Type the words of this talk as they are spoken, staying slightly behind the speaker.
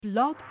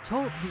Blog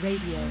Talk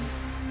Radio.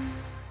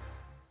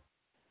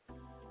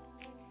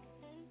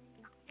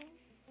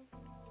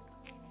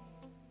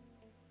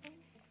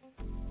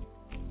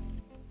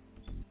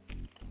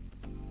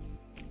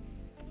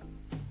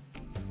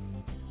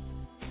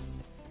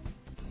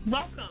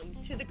 Welcome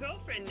to the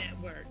Girlfriend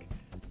Network,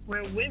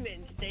 where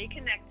women stay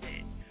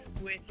connected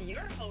with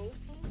your host,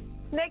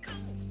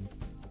 Nicole.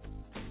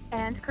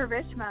 And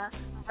Karishma,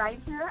 right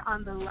here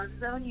on the Love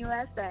Zone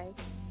USA.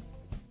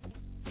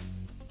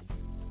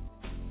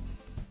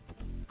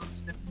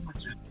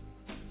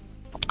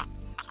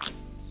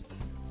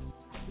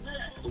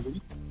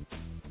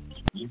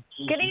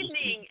 Good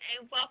evening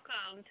and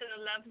welcome to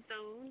the Love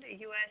Zone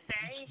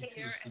USA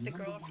here at the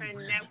Girlfriend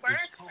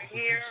Network. We're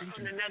here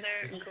on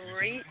another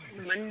great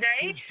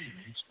Monday.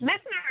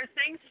 Listeners,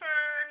 thanks for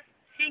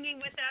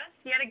hanging with us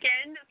yet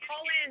again.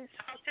 Call in,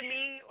 talk to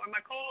me or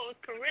my co-host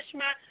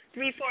Karishma,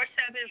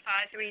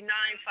 347-539-5729.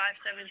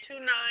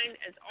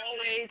 As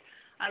always,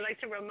 I'd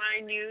like to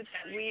remind you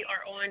that we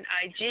are on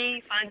IG.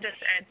 Find us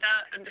at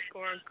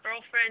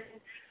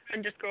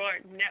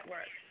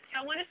 _girlfriend_network. So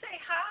I want to say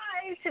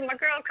hi to my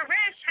girl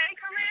Karish. Hey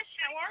Karish,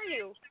 how are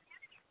you?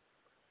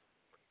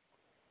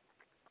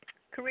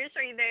 Karish,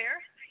 are you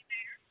there?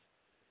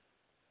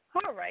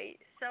 All right,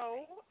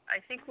 so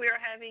I think we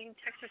are having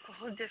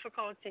technical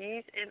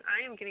difficulties, and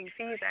I am getting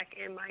feedback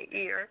in my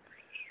ear.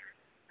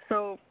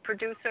 So,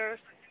 producers,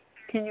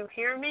 can you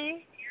hear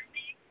me?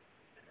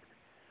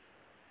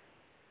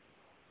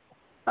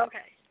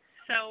 Okay,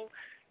 so,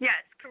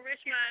 yes,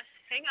 Karishma,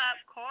 hang up,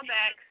 call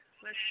back.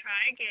 Let's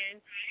try again.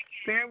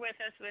 Bear with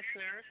us,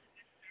 listeners.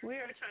 We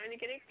are trying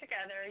to get it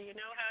together. You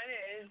know how it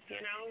is.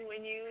 You know,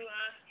 when you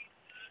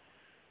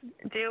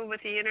deal with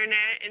the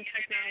internet and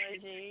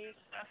technology,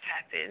 stuff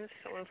happens.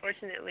 So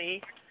unfortunately,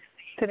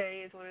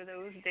 today is one of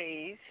those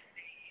days.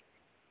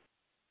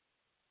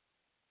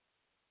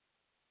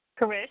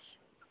 Karish?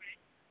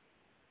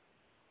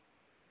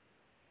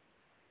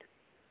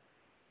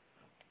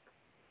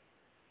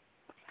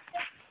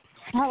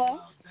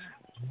 Hello?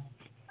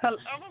 Hello,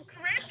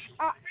 Karish?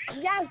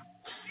 Yes,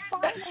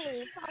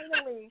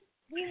 finally.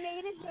 We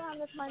made it here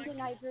on this Monday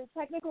night through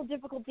technical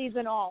difficulties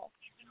and all.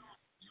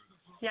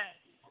 Yes.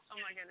 Oh,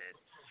 my goodness.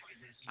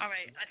 All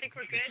right. I think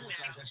we're good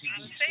now. I was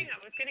saying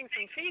I was getting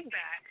some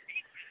feedback.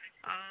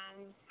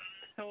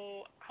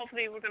 So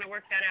hopefully we're going to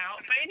work that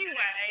out. But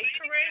anyway,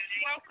 Karish,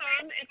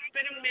 welcome. It's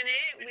been a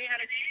minute. We had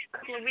a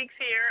couple of weeks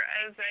here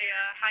as a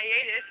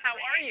hiatus. How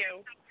are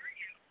you?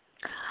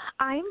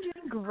 I'm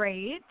doing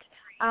great.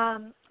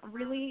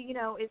 Really, you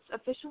know, it's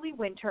officially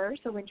winter,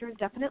 so winter is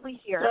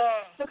definitely here.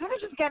 So kind of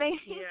just getting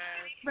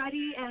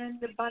ready and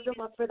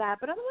bundle up for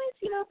that. But otherwise,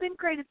 you know, been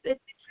great. It's a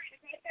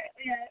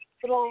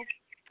little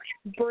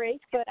break,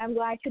 but I'm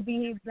glad to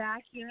be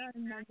back here on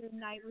another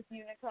night with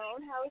you,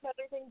 Nicole. How has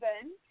everything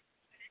been?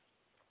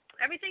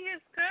 Everything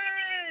is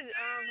good.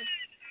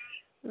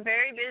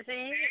 Very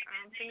busy.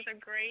 Things are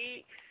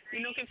great.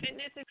 Milk and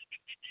Fitness is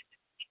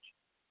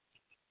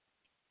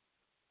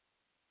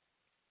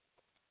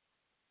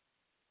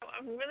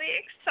I'm really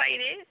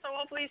excited. So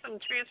hopefully some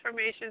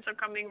transformations are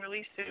coming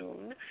really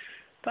soon.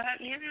 But,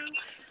 you know,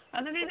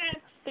 other than that,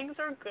 things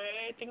are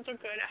good.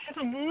 I have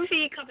a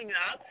movie coming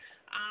up.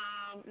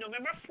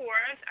 November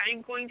 4th,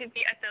 I'm going to be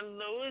at the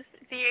Lowe's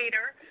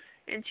Theater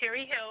in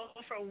Cherry Hill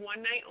for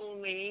one night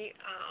only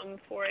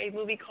for a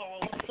movie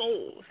called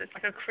Souls. It's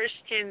like a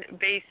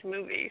Christian-based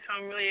movie, so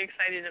I'm really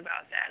excited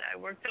about that. I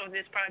worked on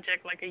this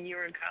project like a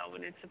year ago,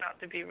 and it's about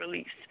to be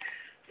released.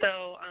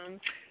 So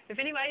if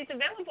anybody's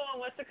available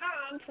and wants to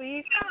come,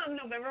 please come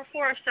November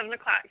 4th, 7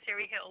 o'clock,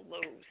 Cherry Hill,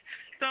 Lowe's.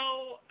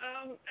 So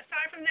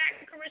aside from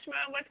that,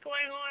 Karishma, what's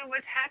going on?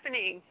 What's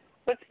happening?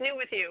 What's new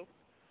with you?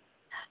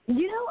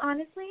 You know,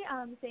 honestly,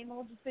 same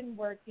old, just been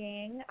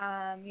working,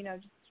 you know,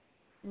 just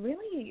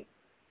really,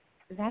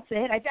 that's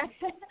it. I feel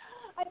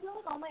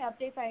like all my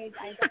updates I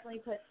definitely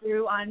put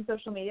through on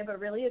social media, but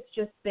really it's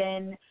just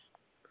been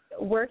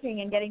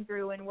working and getting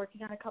through and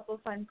working on a couple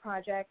of fun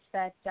projects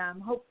that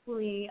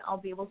hopefully I'll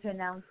be able to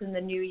announce in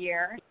the new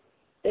year.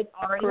 It's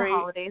already the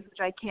holidays, which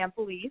I can't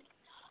believe.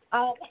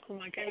 Oh,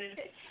 my goodness.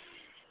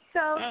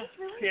 So just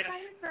really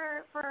excited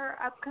for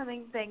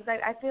upcoming things.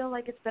 I feel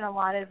like it's been a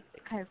lot of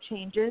kind of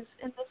changes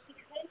in this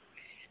season.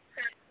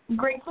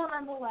 Grateful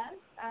nonetheless.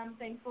 I'm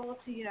thankful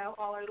to, you know,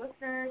 all our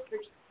listeners for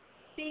just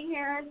being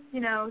here, you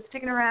know,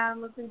 sticking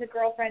around, listening to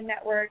Girlfriend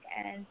Network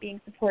and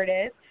being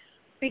supportive.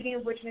 Speaking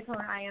of which, Nicole,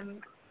 I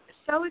am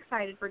so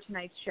excited for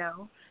tonight's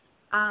show.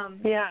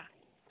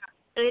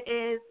 It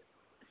is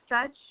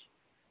such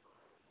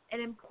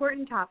an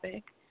important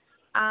topic.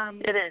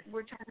 It is.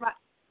 We're talking about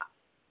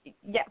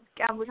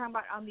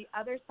on the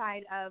other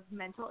side of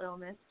mental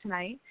illness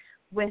tonight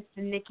with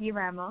Nicky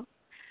Ramos,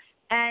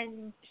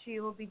 and she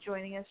will be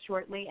joining us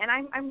shortly. And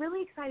I'm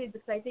really excited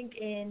because I think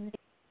in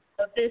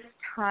this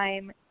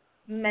time,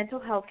 mental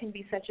health can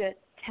be such a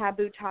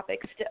taboo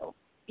topic still,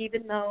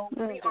 even though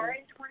we are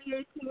in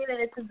 2018 and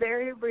it's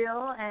very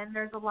real, and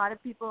there's a lot of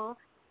people.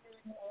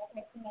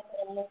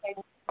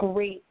 It's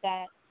great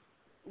that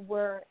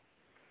we're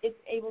it's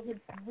able to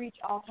reach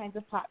all kinds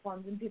of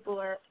platforms and people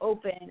are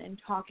open and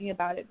talking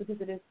about it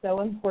because it is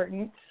so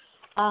important.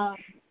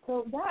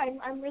 So yeah,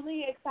 I'm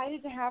really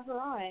excited to have her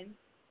on.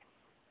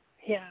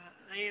 Yeah,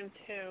 I am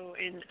too.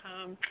 And,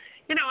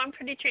 I'm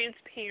pretty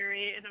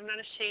transparent and I'm not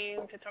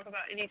ashamed to talk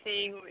about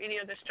anything or any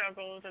of the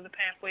struggles or the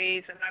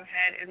pathways that I've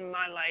had in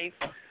my life.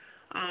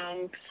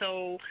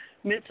 So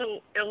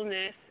mental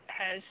illness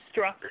has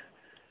struck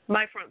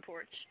my front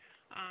porch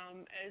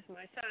as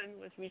my son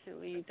was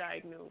recently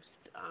diagnosed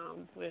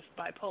with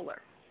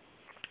bipolar.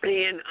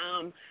 And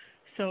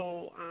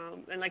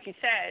and like you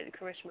said,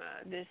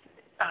 Karishma, this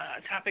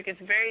topic is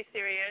very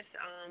serious.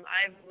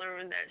 I've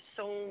learned that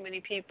so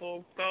many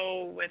people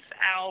go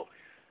without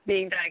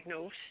being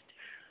diagnosed,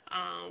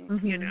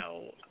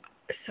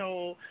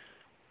 so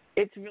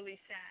it's really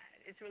sad.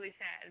 It's really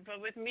sad.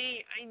 But with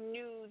me, I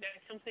knew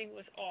that something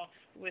was off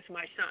with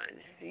my son,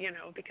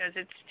 because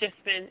it's just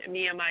been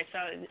me and my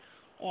son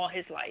all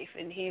his life,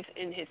 and he's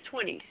in his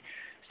 20s.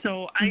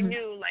 So I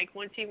knew,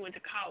 once he went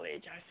to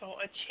college, I saw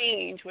a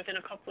change within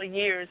a couple of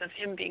years of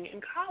him being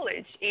in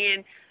college.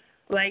 And,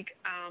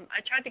 I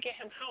tried to get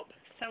him help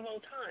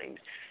several times,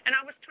 and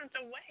I was turned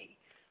away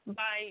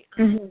by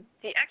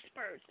the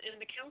experts and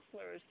the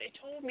counselors. They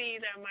told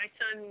me that my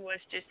son was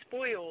just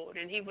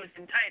spoiled and he was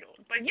entitled.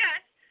 But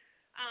yes,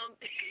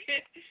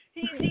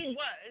 he indeed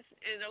was,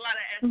 in a lot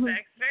of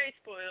aspects, very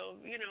spoiled,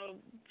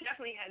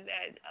 definitely had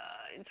that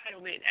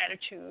entitlement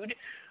attitude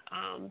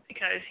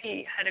because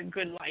he had a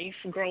good life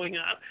growing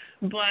up.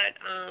 But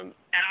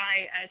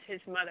I, as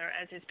his mother,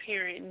 as his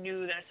parent,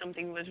 knew that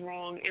something was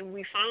wrong, and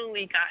we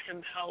finally got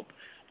him help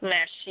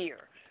last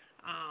year.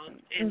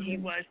 And he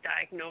was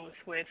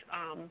diagnosed with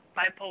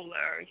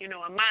bipolar,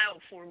 a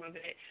mild form of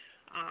it.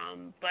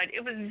 But it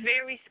was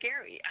very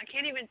scary. I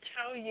can't even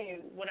tell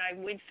you what I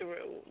went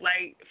through.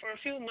 For a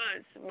few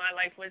months, my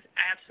life was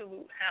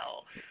absolute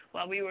hell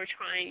while we were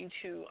trying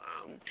to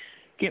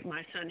get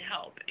my son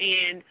help.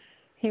 And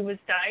he was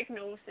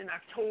diagnosed in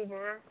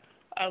October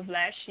of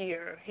last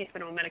year. He's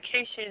been on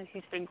medication.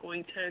 He's been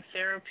going to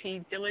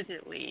therapy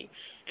diligently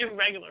and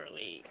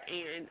regularly.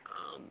 And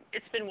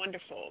it's been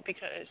wonderful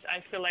because I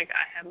feel like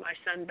I have my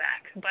son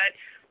back. But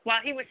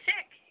while he was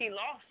sick, he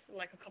lost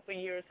a couple of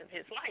years of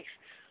his life.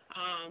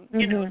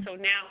 So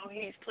now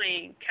he's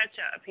playing catch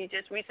up. He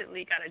just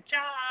recently got a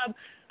job.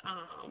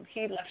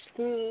 He left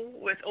school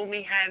with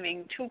only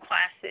having 2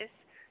 classes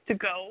to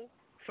go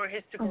for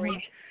his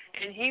degree.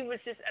 And he was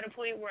just at a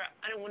point where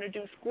I don't want to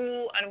do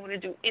school. I don't want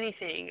to do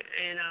anything.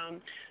 And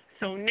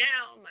so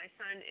now my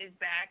son is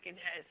back and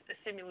has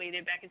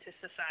assimilated back into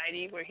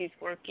society where he's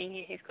working.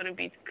 He's going to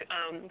be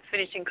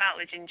finishing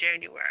college in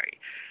January.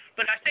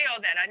 But I say all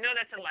that. I know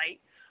that's a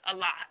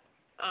lot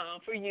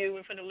for you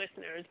and for the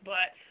listeners.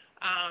 But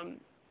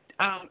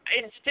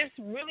it's just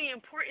really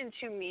important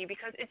to me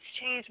because it's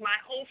changed my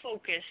whole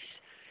focus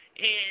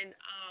and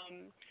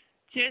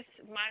just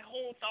my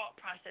whole thought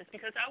process,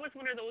 because I was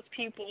one of those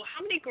people.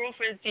 How many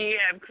girlfriends do you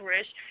have,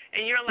 Karish?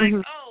 And you're like,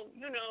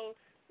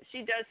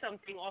 she does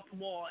something off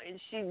the wall, and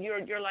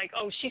you're like,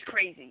 oh, she's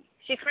crazy.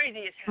 She's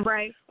crazy as hell.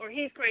 Right. Or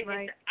he's crazy.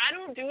 Right. I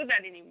don't do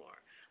that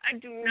anymore. I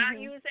do not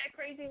use that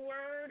crazy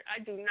word. I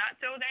do not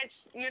throw that,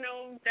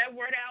 that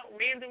word out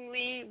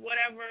randomly,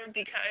 whatever,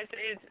 because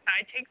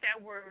I take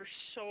that word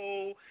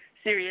so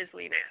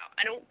seriously now.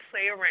 I don't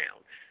play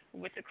around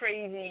with the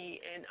crazy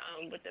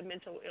and with the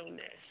mental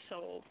illness.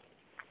 So,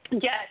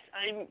 yes,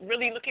 I'm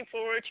really looking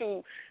forward to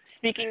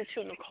speaking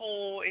to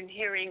Nicole and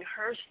hearing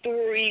her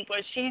story,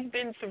 what she's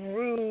been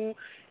through,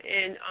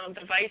 and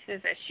the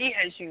vices that she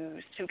has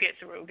used to get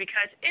through.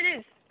 Because it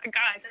is,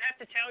 guys, I have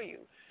to tell you,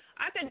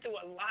 I've been through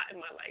a lot in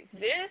my life.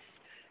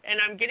 And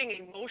I'm getting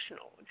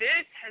emotional,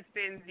 this has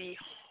been the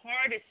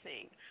hardest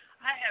thing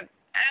I have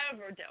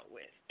ever dealt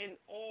with in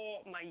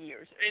all my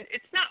years. And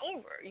it's not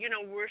over.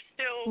 We're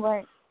still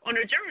on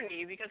a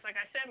journey because, like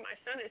I said, my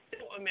son is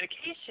still on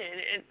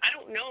medication. And I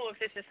don't know if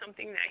this is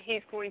something that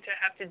he's going to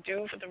have to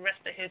do for the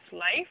rest of his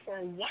life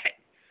or what.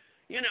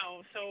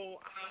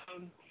 So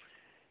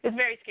it's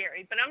very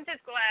scary. But I'm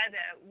just glad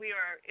that we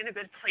are in a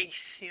good place,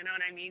 you know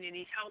what I mean? And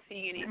he's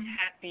healthy and he's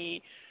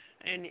happy.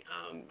 And,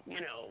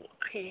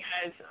 he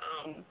has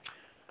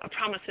a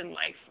promising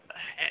life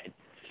ahead.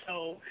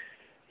 So,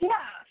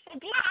 yeah. So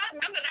glad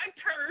now that I've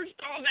purged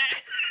all that.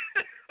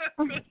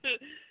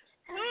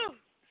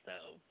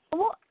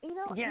 Well,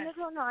 yes.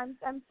 Nicole, no,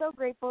 I'm so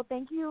grateful.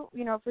 Thank you,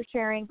 for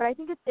sharing. But I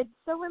think it's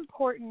so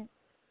important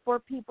for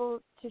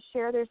people to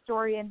share their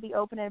story and be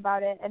open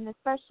about it. And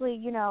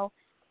especially,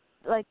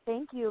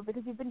 thank you,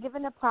 because you've been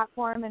given a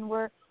platform and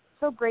we're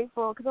so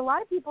grateful. Because a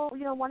lot of people,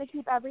 want to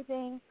keep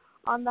everything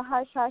on the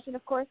hush-hush, and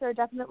of course there are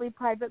definitely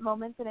private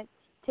moments and it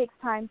takes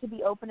time to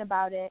be open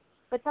about it,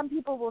 but some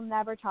people will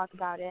never talk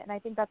about it, and I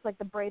think that's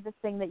the bravest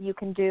thing that you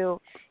can do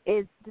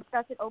is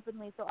discuss it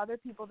openly so other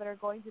people that are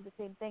going through the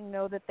same thing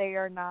know that they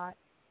are not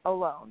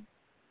alone.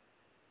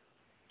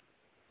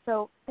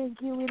 So thank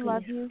you. We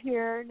love you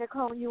here,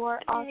 Nicole. You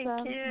are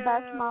awesome. Thank you.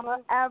 Best mama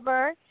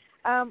ever.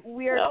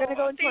 We are going to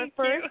go into our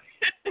first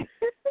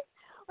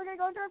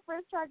going to go into our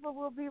first track, but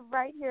we'll be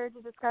right here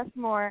to discuss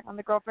more on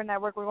the Girlfriend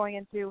Network. We're going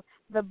into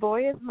The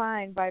Boy Is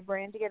Mine by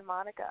Brandy and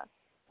Monica.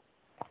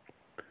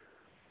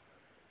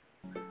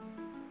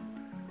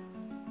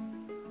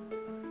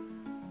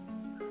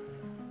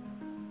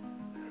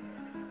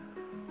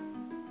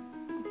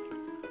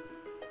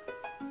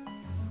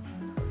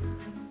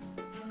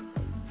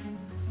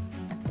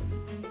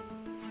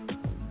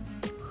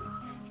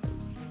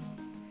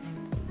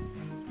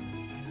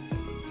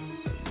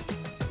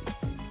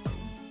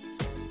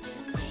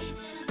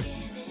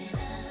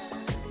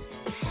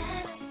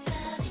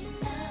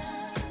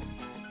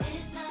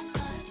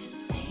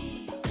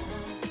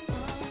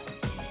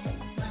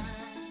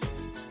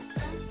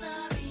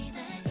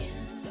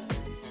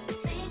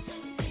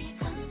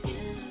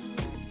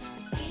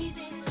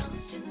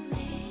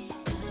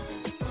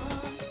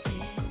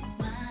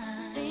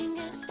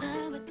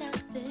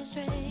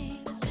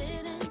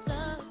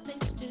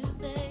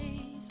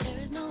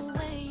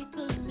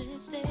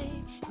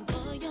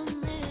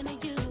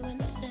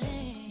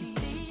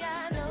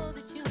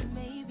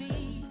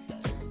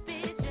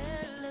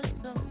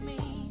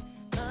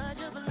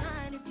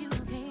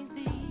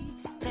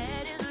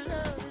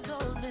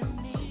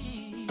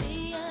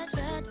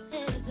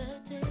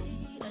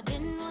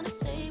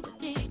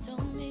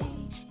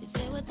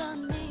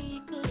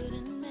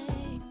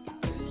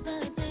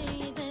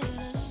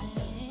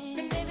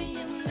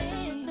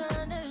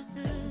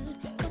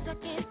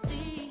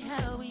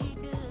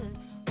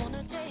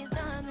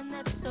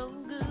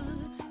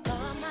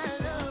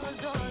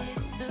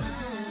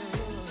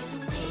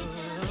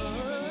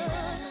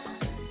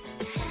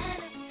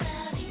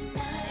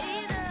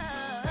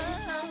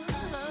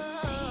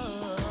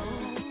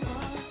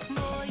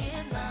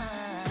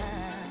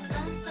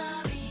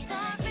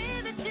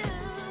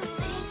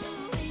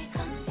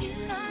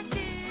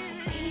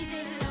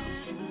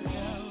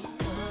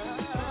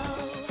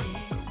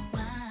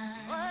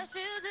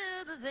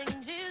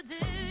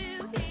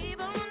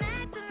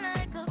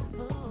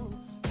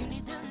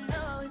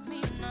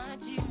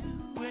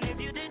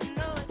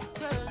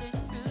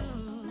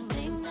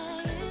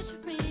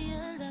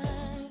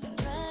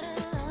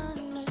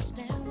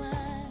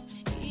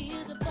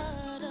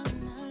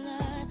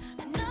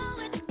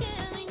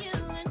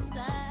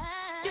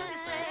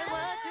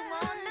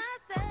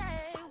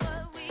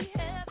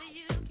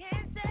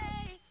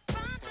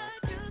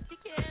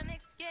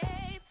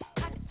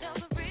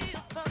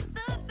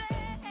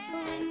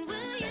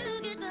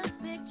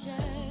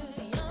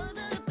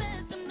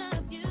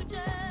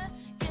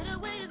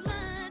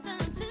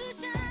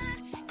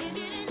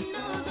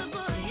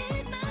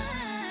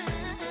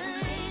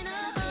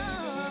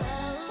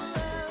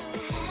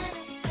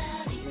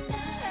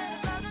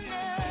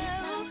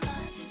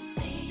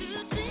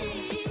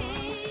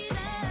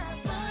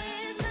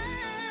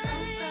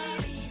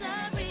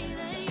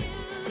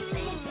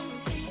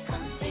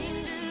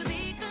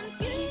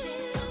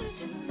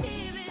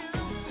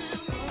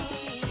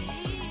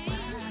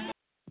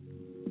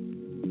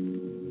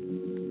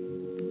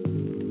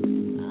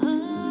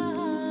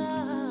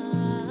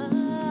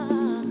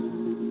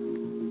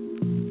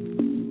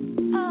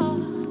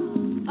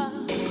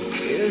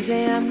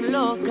 Say I'm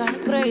loca,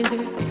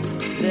 crazy,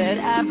 that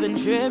I've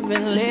been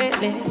tripping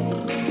lately.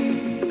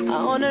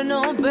 I wanna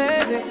know,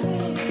 baby,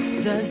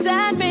 does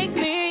that make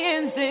me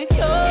insecure?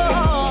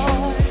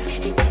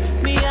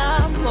 Me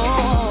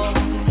amor,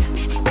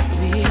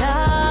 me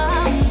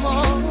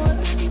amor.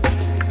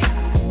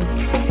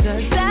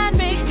 Does that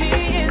make me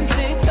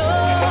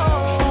insecure?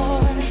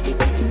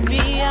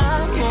 Me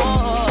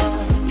amor,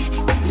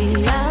 me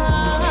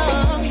amor.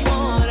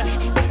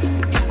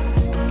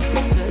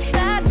 Does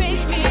that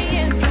make me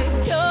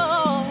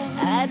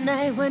at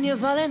night when you're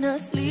falling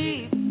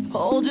asleep,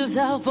 hold your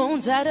cell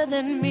phone tighter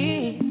than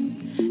me.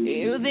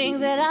 You think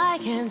that I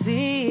can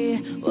see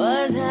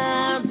what's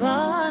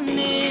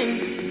happening.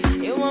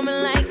 You want me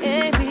like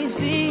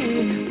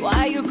ABC.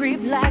 Why you creep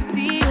like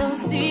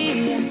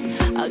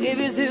DLC? I'll give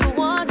you 2,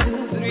 1,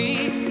 2,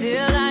 3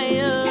 till I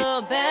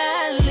up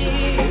and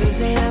leave. You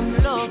say I'm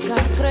loca,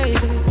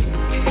 crazy,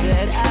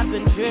 that I've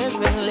been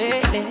tripping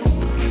lately.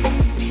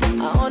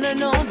 I wanna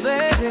know,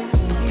 baby,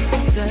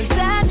 does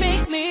that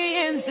make me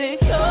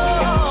insecure?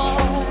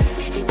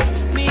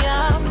 Me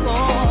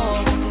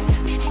amor,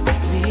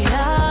 me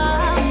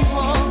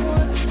amor.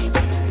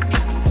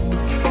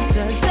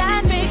 Does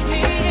that make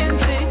me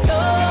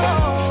insecure?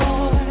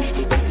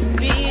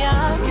 Me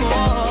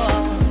amor,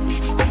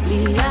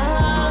 me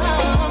amor.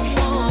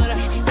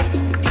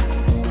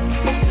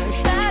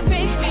 Does that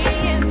make me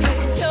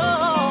insecure?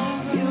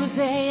 You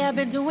say I've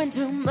been doing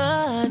too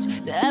much,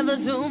 never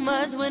too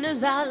much when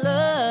it's our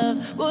love.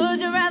 Would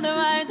you rather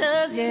I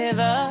just give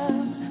up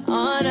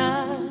on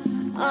us?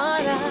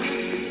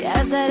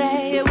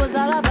 Yesterday it was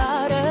all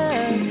about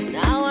us.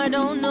 Now I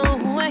don't know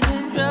who I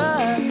can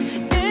trust.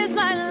 Is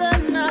my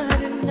love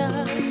not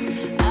enough?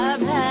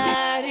 I've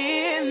had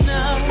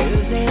enough. You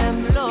say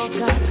I'm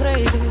loca,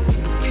 crazy,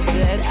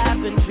 that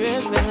I've been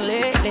tripping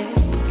lately.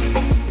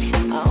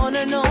 I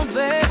wanna know,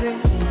 baby,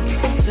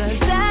 does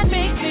that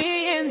make me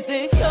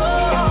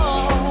insecure?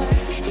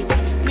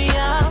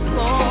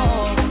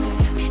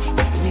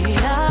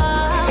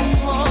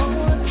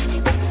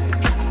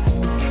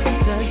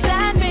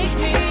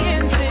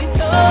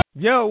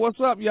 Yo, what's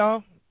up,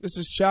 y'all? This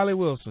is Charlie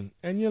Wilson,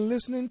 and you're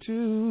listening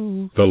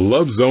to The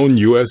Love Zone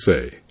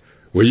USA,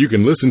 where you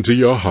can listen to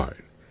your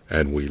heart,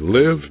 and we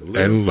live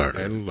and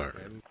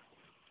learn.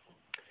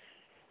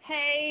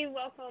 Hey,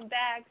 welcome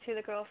back to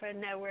the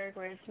Girlfriend Network,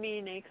 where it's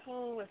me,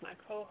 Nicole, with my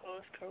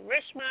co-host,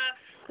 Karishma.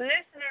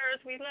 Listeners,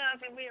 we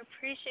love and we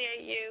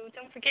appreciate you.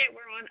 Don't forget,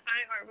 we're on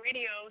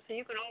iHeartRadio, so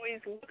you can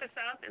always look us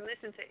up and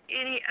listen to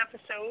any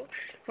episode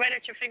right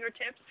at your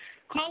fingertips.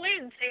 Call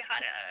in and say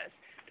hi to us,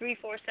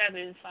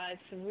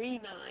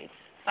 347-539-5729.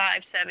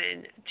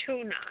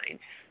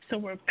 So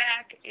we're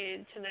back,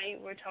 and tonight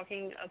we're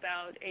talking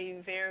about a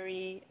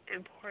very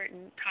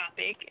important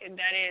topic, and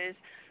that is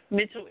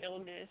mental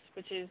illness,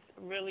 which is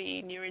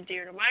really near and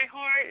dear to my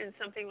heart, and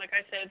something, like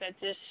I said, that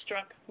just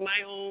struck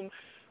my home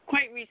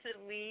quite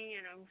recently,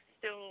 and I'm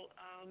still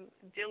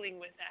dealing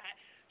with that.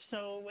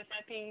 So with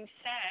that being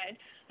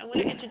said, I want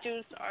to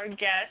introduce our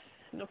guest,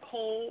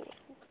 Nicole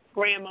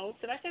Ramos.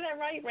 Did I say that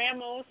right?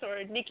 Ramos or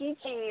Nicky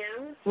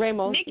Jams?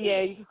 Ramos. Nicky. Yeah,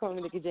 you can call me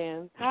Nicky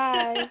Jams.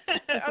 Hi.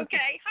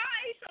 Okay.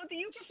 Hi. So do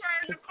you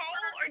prefer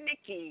Nicole or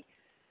Nicky?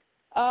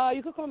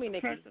 You can call me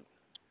Nicky.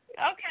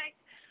 Okay.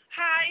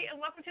 Hi,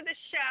 and welcome to the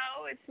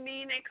show. It's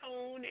me,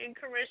 Nicole, and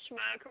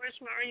Karishma.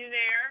 Karishma, are you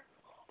there?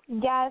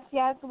 Yes.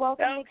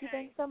 Welcome, Okay. Nikki.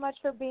 Thanks so much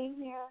for being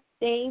here.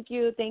 Thank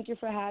you. Thank you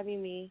for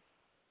having me.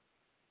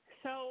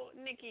 So,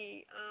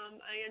 Nikki,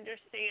 I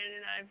understand,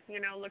 and I've,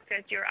 looked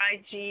at your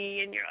IG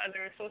and your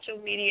other social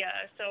media.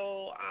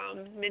 So,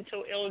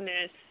 mental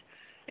illness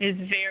is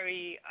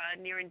very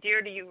near and dear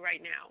to you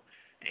right now.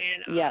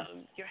 And yes.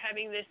 You're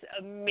having this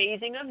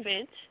amazing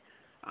event.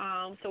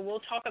 So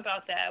we'll talk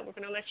about that. We're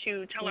going to let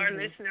you tell our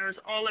listeners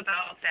all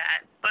about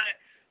that.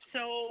 But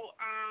so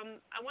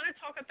I want to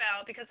talk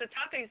about, because the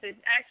topic is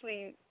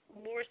actually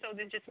more so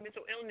than just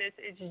mental illness,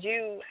 is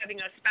you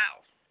having a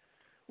spouse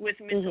with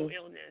mental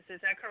illness.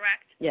 Is that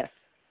correct? Yes.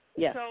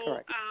 Yes, so,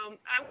 correct.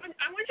 I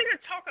want you to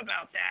talk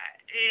about that.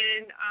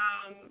 And,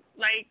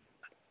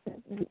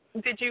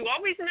 did you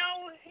always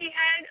know he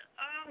had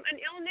an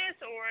illness,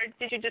 or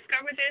did you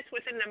discover this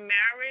within the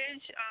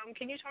marriage?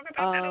 Can you talk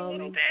about that a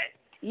little bit?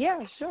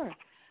 Yeah, sure.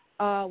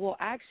 Well,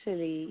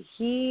 actually,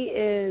 he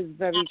is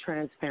very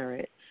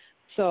transparent.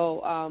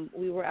 So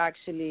we were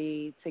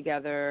actually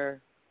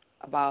together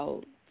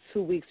about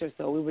 2 weeks or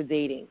so. We were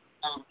dating,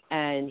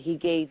 and he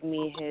gave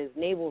me his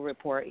naval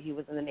report. He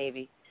was in the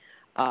Navy,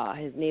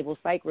 his naval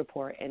psych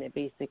report, and it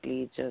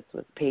basically just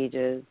was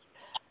pages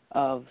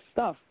of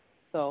stuff.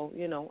 So,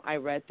 I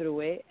read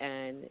through it,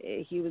 and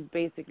he was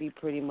basically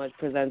pretty much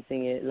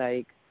presenting it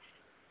like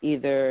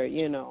either,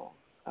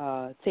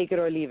 take it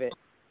or leave it.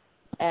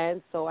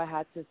 And so I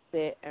had to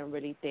sit and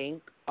really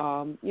think,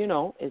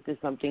 is this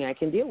something I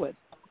can deal with?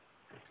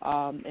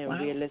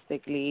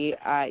 Realistically,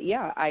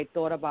 I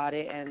thought about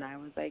it, and I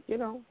was like,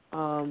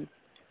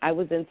 I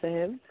was into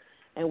him,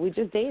 and we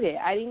just dated.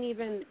 I didn't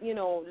even,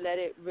 let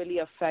it really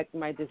affect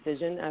my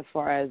decision as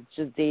far as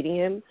just dating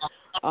him.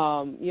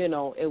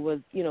 It was,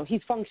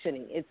 he's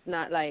functioning. It's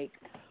not like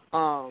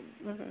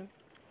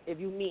if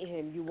you meet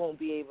him, you won't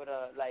be able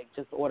to,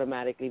 just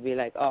automatically be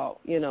like, oh,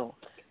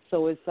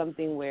 So it's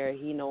something where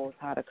he knows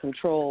how to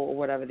control or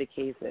whatever the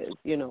case is,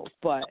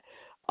 But,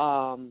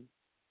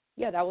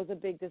 that was a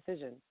big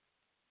decision.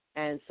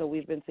 And so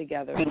we've been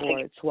together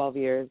for 12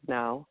 years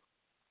now,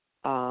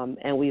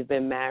 and we've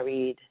been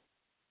married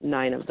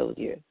 9 of those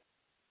years.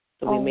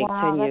 So we make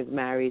 10 years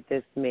married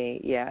this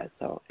May,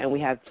 So, and we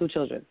have 2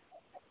 children.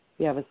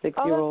 We have a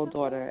 6-year-old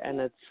daughter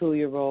and a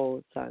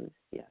 2-year-old son,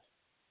 yes.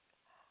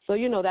 So,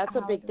 that's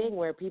a big thing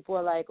where people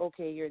are like,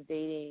 okay, you're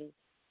dating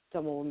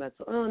someone with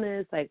mental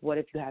illness, what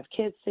if you have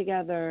kids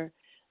together,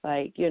 but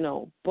I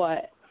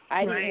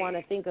didn't want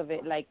to think of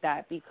it like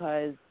that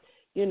because,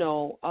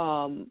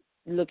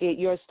 look at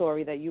your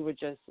story that you were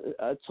just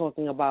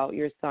talking about,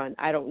 your son.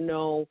 I don't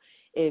know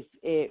if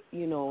if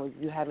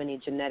you have any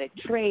genetic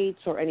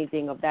traits or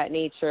anything of that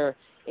nature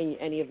in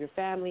any of your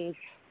families,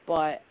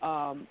 but,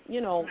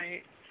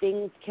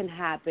 things can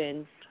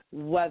happen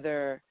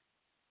whether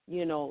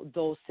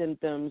those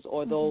symptoms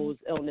or those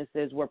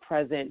illnesses were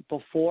present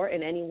before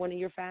in anyone in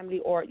your family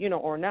or,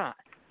 or not.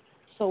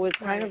 So it's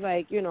kind of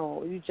like,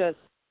 you just,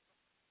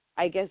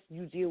 I guess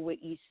you deal with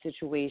each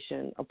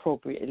situation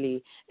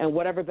appropriately and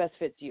whatever best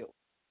fits you.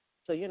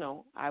 So,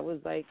 I was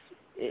like,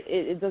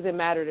 it doesn't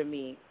matter to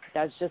me.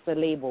 That's just a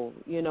label,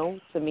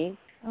 to me.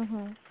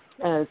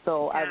 And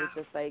so I was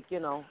just like,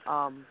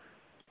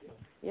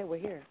 we're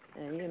here.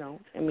 And,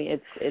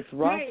 it's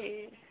rough,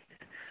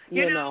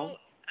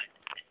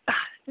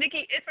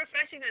 Nikki, it's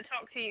refreshing to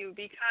talk to you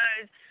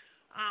because,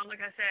 like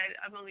I said,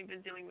 I've only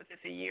been dealing with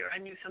this a year. I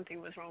knew something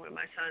was wrong with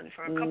my son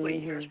for a couple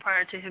of years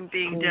prior to him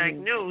being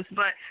diagnosed.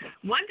 But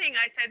one thing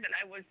I said that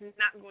I was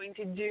not going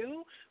to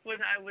do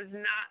was I was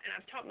not, and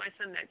I've taught my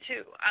son that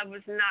too, I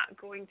was not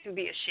going to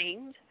be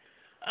ashamed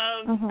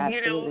of,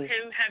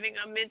 him having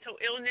a mental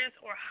illness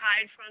or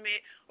hide from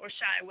it or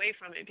shy away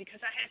from it, because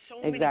I had so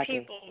many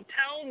people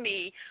tell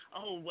me,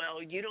 oh,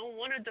 well, you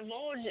don't want to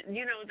divulge,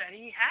 that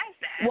he has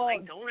that. Well,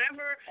 don't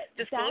ever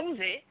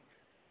disclose it.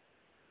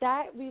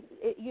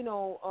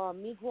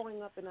 me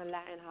growing up in a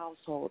Latin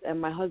household and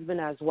my husband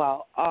as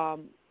well,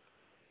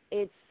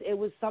 it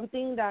was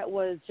something that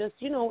was just,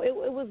 it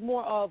was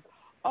more of,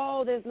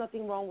 oh, there's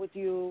nothing wrong with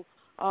you.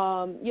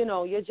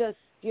 You're just,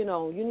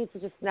 you need to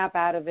just snap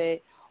out of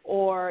it,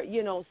 or,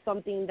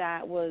 something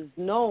that was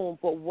known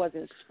but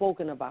wasn't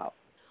spoken about.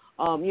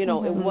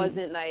 It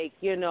wasn't like,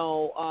 hey,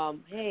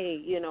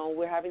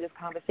 we're having this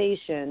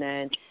conversation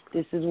and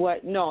this is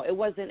what, no, it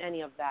wasn't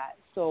any of that.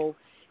 So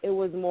it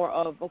was more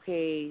of,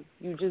 okay,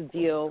 you just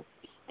deal.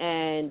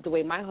 And the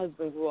way my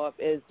husband grew up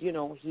is,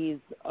 he's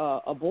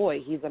a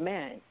boy, he's a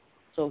man.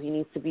 So he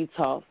needs to be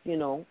tough,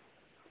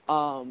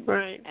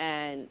 Right.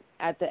 And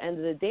at the end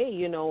of the day,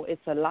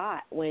 it's a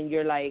lot when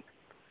you're like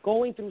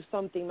going through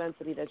something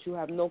mentally that you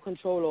have no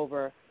control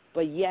over,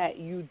 but yet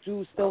you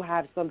do still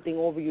have something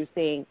over you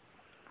saying,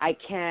 I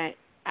can't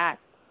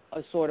act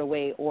a sort of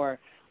way or,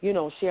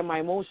 share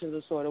my emotions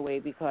a sort of way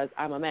because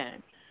I'm a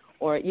man.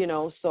 Or,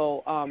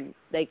 so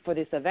like for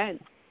this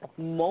event,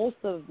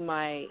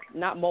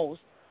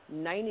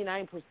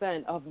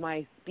 99% of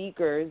my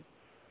speakers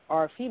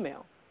are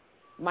female.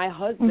 My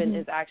husband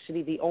is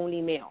actually the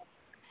only male.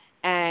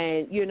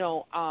 And,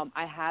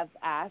 I have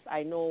asked,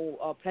 I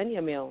know plenty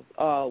of males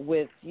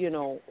with,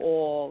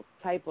 all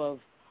type of,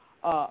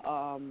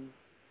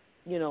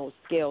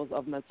 scales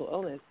of mental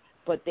illness,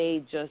 but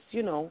they just,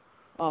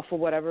 for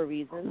whatever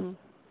reason,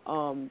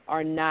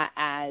 are not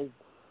as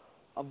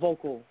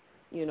vocal,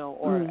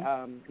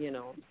 or,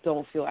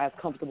 don't feel as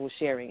comfortable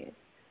sharing it.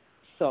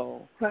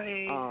 So,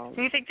 right.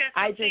 Do you think that's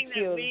something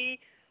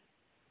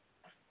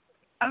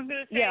I was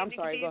going to say, yeah, I'm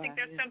sorry, do you think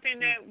that's something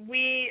that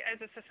we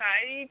as a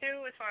society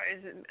do as far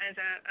as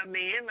a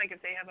man, like if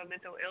they have a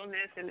mental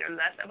illness and they're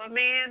less of a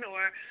man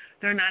or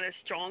they're not as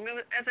strong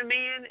as a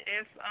man,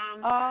 if,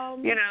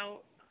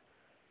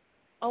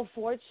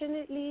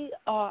 Unfortunately,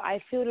 I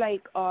feel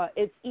like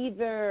it's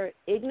either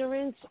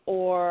ignorance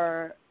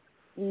or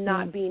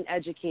not being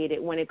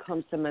educated when it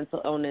comes to mental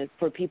illness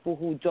for people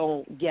who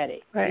don't get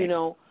it, right.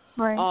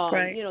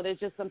 Right. There's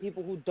just some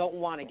people who don't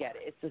want to get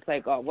it. It's just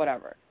like,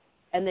 whatever.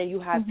 And then you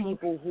have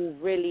people who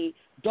really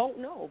don't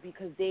know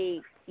because they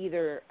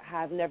either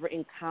have never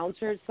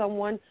encountered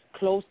someone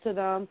close to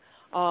them,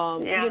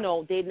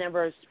 they've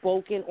never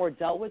spoken or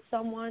dealt with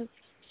someone.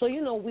 So,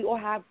 we all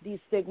have these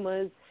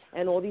stigmas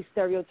and all these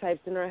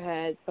stereotypes in our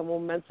heads.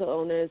 Someone with mental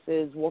illness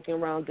is walking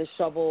around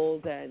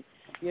disheveled and,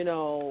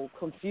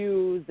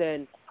 confused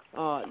and,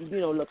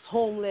 looks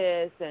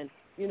homeless and,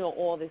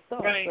 all this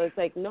stuff. Right. So it's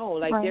like, no,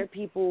 like they're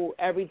people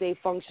everyday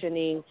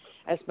functioning,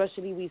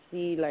 especially we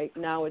see like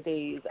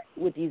nowadays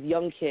with these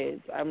young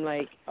kids. I'm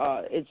like,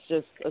 it's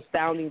just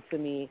astounding to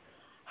me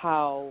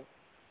how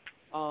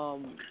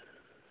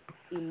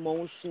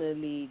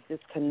emotionally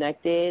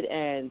disconnected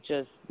and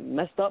just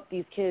messed up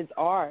these kids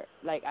are,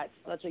 like at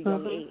such a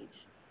young age.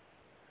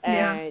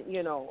 And,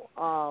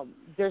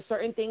 there's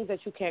certain things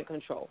that you can't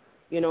control.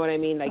 You know what I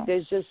mean? Like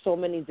there's just so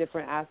many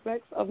different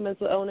aspects of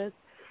mental illness.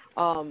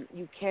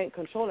 You can't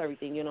control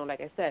everything, like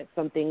I said,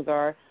 some things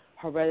are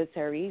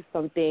hereditary,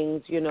 some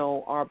things,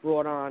 are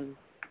brought on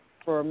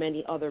for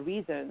many other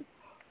reasons.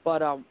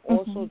 But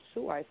also,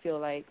 too, I feel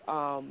like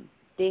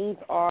things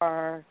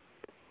are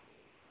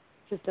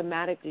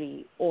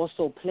systematically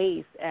also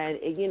placed and,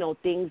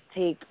 things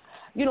take,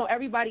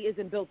 everybody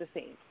isn't built the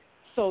same.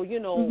 So,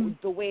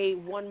 the way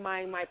one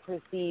mind might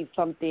perceive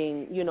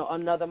something,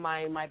 another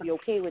mind might be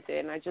okay with it.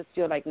 And I just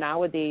feel like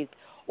nowadays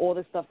all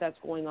the stuff that's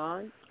going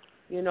on,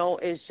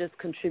 is just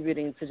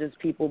contributing to just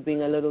people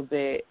being a little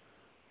bit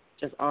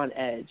just on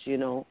edge,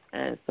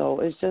 And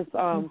so it's just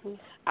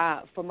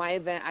for my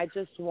event, I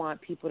just want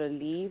people to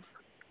leave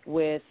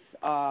with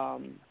a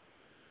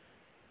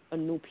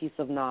new piece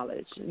of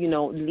knowledge,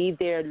 leave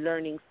there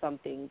learning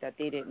something that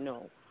they didn't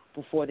know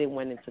before they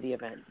went into the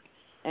event.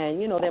 And,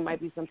 there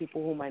might be some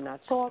people who might not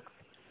talk.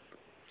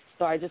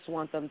 So I just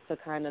want them to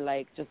kind of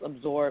like just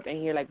absorb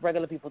and hear like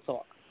regular people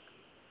talk,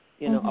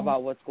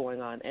 about what's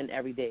going on and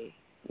every day,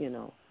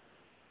 and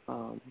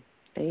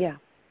yeah.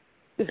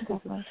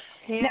 Now,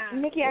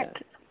 Nikki,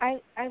 I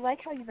like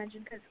how you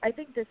mentioned, because I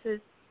think this is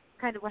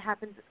kind of what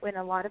happens in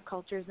a lot of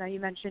cultures. Now, you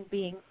mentioned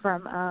being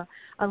from a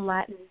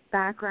Latin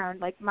background.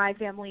 Like my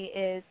family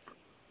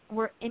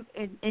we're in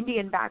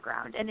Indian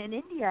background, and in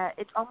India,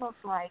 it's almost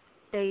like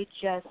they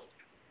just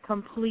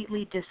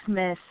completely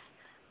dismiss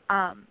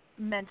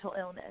mental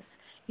illness.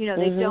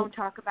 They don't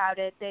talk about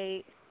it.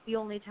 The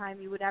only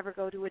time you would ever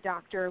go to a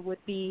doctor would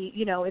be,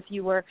 if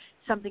you were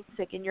something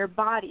sick in your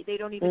body. They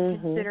don't even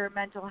consider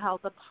mental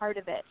health a part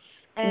of it.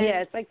 And,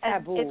 it's like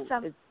taboo.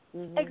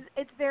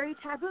 It's very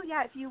taboo.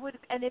 Yeah,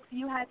 if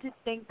you had to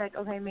think like,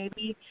 okay,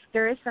 maybe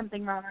there is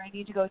something wrong or I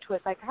need to go to a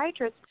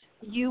psychiatrist,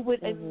 you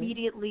would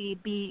immediately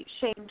be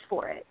shamed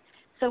for it.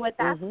 So at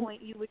that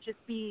point, you would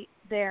just be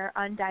there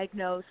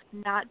undiagnosed,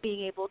 not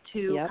being able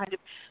to kind of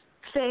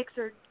fix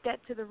or get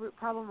to the root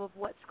problem of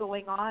what's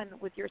going on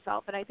with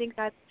yourself. And I think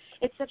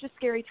it's such a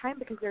scary time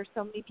because there's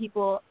so many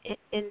people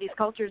in these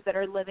cultures that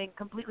are living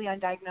completely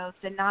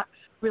undiagnosed and not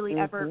really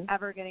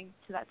ever getting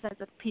to that sense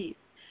of peace.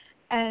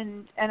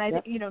 And I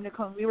think,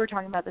 Nicole, we were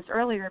talking about this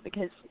earlier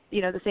because,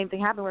 the same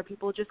thing happened where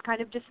people just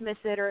kind of dismiss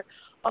it or,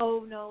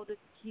 oh, no,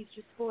 he's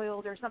just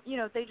spoiled or something.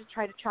 They just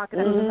try to chalk it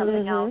up to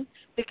something else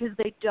because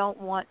they don't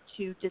want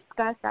to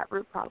discuss that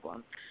root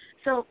problem.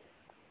 So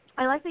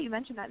I like that you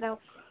mentioned that. Now,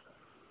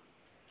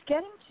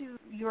 getting to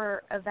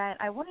your event,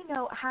 I want to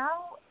know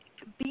how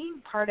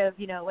being part of,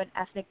 an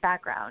ethnic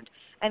background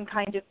and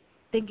kind of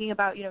thinking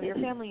about, your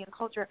family and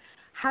culture,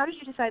 how did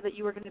you decide that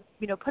you were going to,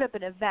 put up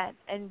an event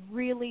and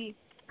really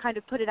kind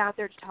of put it out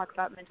there to talk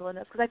about mental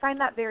illness? Because I find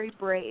that very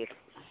brave,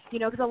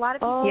 because a lot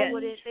of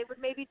people they would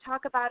maybe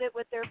talk about it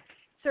with their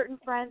certain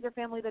friends or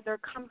family that they're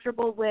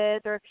comfortable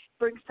with or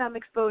bring some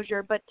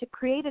exposure, but to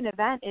create an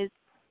event is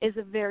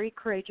a very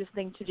courageous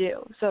thing to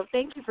do. So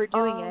thank you for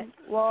doing it.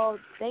 Well,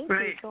 thank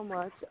you so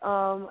much.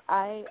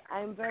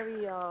 I'm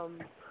very,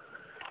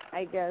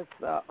 I guess,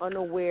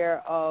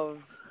 unaware of,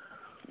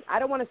 I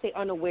don't want to say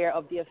unaware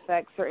of the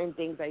effects certain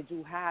things I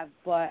do have,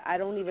 but I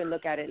don't even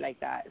look at it like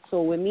that.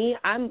 So with me,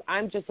 I'm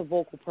just a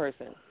vocal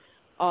person,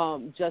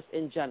 just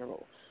in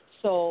general.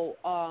 So,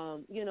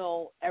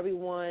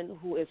 everyone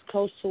who is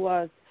close to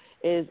us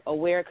is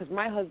aware, because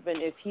my husband,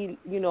 if he,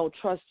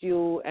 trusts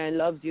you and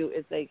loves you,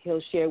 it's like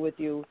he'll share with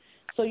you.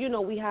 So,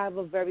 we have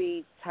a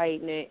very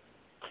tight-knit,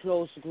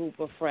 close group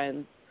of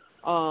friends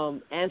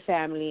and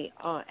family,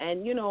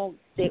 and,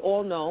 they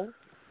all know.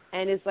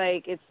 And it's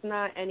like, it's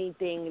not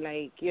anything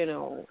like,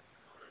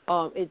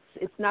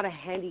 it's not a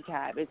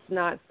handicap. It's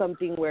not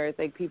something where it's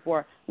like people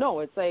are, no,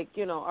 it's like,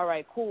 all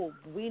right, cool.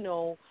 We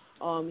know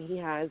he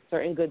has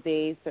certain good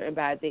days, certain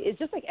bad days. It's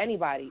just like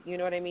anybody, you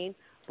know what I mean?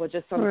 But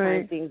just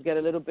sometimes things get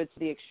a little bit to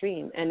the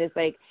extreme. And it's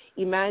like,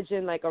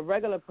 imagine like a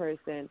regular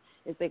person,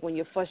 it's like when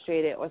you're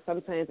frustrated or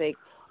sometimes like,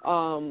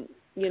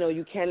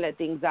 you can't let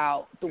things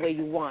out the way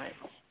you want.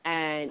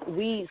 And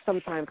we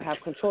sometimes have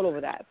control over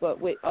that.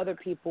 But with other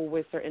people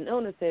with certain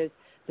illnesses,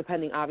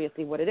 depending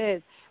obviously what it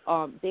is,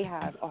 they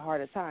have a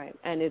harder time.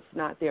 And it's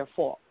not their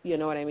fault. You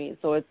know what I mean?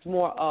 So it's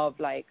more of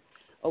like,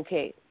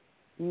 okay,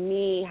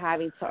 me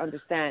having to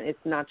understand it's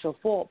not your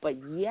fault, but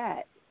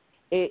yet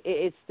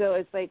it's still,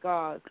 it's like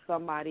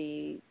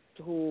somebody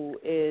who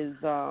is,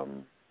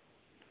 and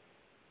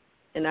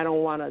I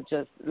don't want to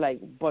just like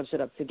bunch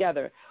it up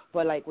together,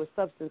 but like with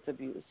substance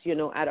abuse,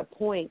 at a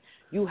point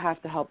you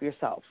have to help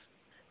yourself.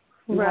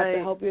 You have to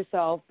help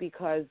yourself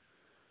because,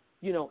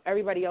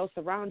 everybody else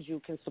around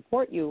you can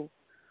support you,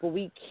 but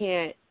we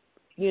can't,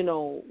 we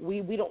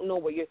don't know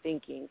what you're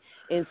thinking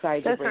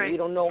inside your brain. We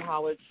don't know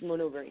how it's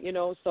maneuvering,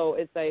 so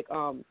it's like,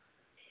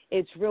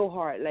 it's real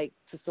hard, like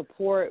to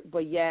support,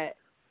 but yet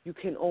you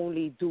can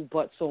only do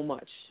but so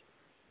much.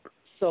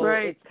 So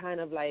it's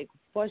kind of like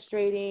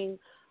frustrating,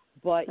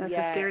 but that's yet,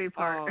 the scary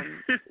part.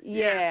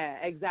 yeah,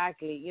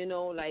 exactly.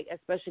 Like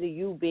especially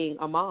you being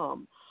a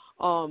mom.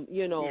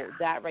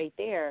 That right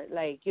there,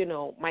 like,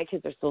 my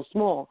kids are still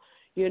small,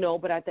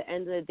 but at the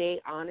end of the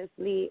day,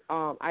 honestly,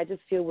 I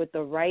just feel with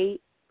the right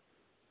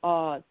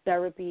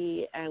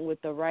therapy and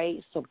with the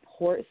right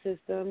support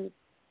system,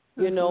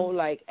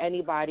 like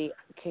anybody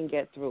can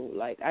get through.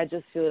 Like, I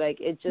just feel like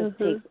it just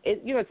takes,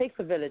 it takes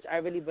a village. I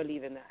really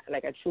believe in that.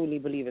 Like, I truly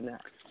believe in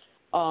that.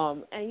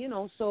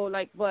 And, so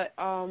like, but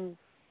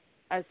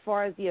as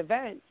far as the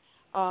event,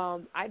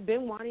 I've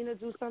been wanting to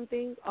do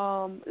something.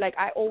 Like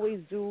I always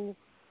do,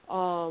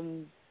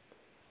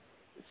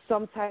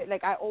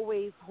 like I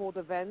always hold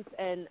events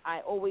and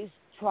I always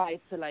try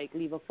to like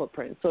leave a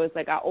footprint. So it's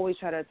like I always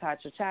try to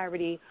attach a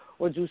charity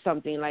or do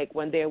something like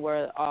when there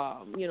were,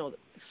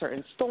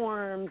 certain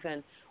storms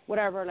and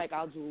whatever, like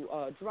I'll do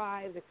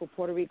drives like for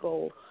Puerto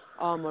Rico,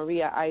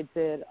 Maria, I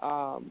did,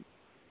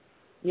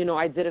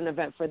 I did an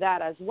event for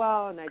that as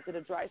well, and I did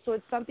a drive. So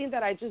it's something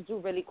that I just do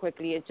really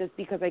quickly. It's just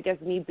because I guess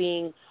me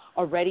being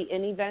already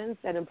in events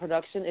and in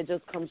production, it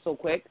just comes so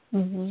quick.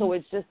 So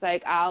it's just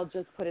like I'll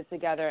just put it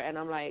together, and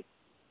I'm like,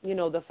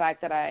 the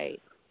fact that I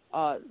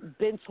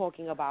been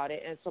talking about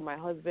it, and so my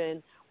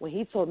husband, when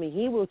he told me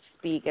he would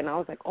speak, and I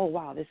was like, oh,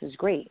 wow, this is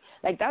great.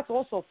 Like that's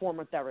also a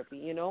form of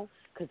therapy,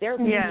 because there are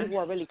people who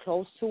are really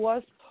close to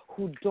us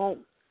who don't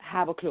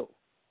have a clue.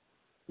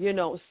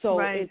 So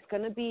it's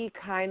going to be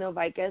kind of,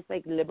 I guess,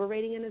 like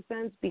liberating in a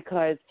sense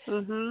because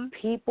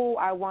people,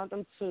 I want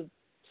them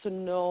to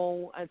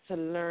know and to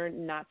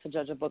learn not to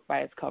judge a book by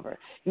its cover.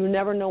 You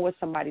never know what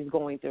somebody's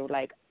going through.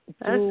 Like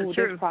through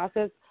this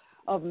process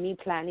of me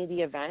planning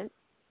the event,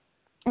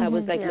 I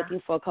was like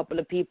looking for a couple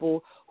of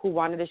people who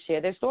wanted to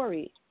share their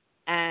story.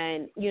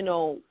 And,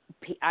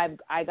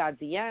 I got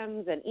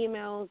DMs and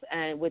emails.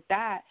 And with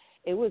that,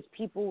 it was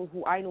people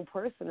who I knew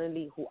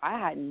personally who I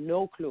had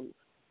no clue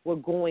were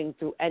going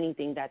through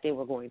anything that they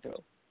were going through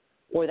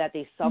or that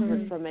they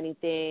suffered from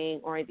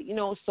anything or,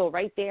 so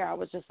right there I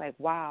was just like,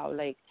 wow,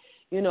 like,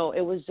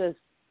 it was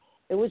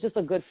just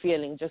a good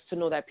feeling just to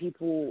know that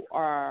people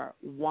are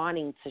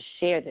wanting to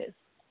share this,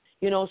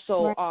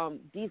 so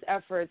these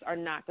efforts are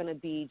not going to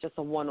be just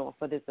a one-off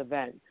for this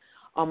event.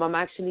 I'm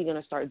actually going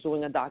to start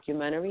doing a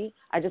documentary.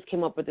 I just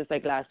came up with this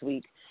like last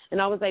week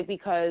and I was like,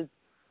 because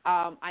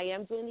I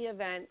am doing the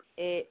event.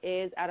 It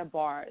is at a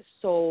bar.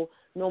 So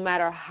no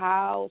matter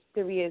how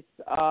serious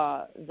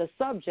the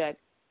subject,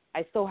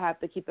 I still have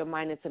to keep in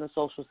mind it's in a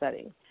social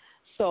setting.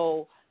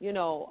 So,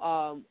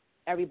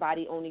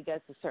 everybody only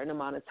gets a certain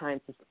amount of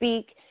time to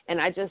speak, and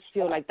I just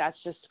feel like that's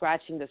just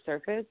scratching the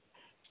surface.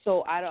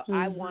 So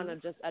I want to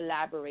just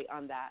elaborate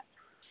on that.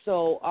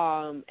 So,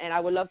 and I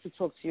would love to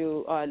talk to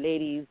you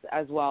ladies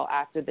as well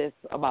after this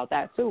about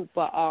that too.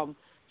 But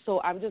so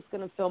I'm just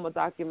going to film a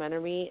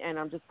documentary, and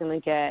I'm just going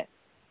to get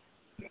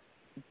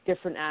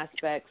different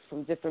aspects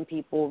from different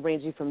people,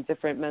 ranging from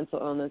different mental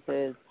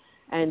illnesses,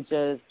 and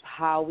just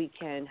how we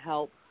can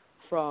help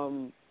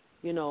from,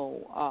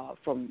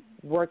 from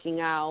working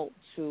out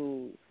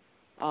to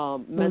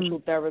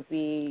mental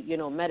therapy,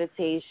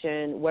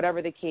 meditation,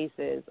 whatever the case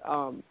is,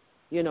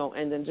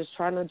 and then just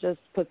trying to just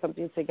put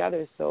something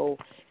together. So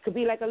it could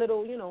be like a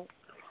little,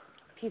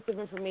 piece of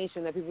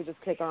information that people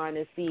just click on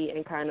and see,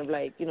 and kind of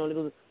like, a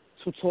little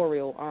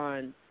tutorial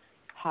on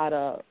how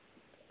to,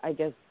 I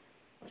guess,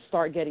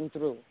 start getting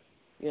through,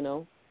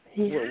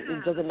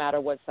 It doesn't matter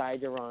what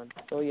side you're on.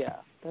 So, yeah,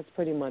 that's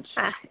pretty much.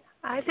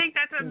 I think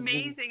that's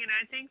amazing, and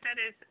I think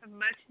that is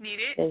much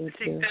needed. I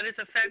think that is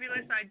a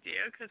fabulous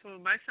idea, because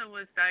when my son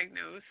was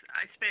diagnosed,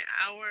 I spent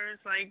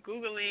hours,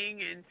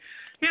 Googling, and,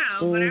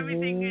 but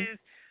everything is,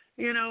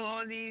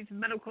 all these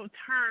medical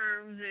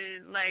terms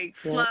and,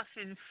 fluff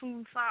and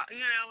food,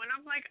 and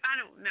I'm like, I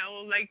don't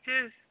know, let's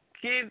just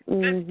get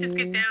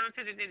down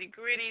to the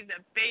nitty-gritty, the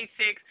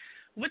basics.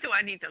 What do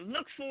I need to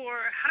look for?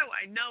 How do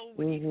I know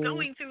when he's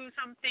going through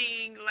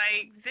something?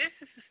 This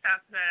is the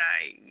stuff that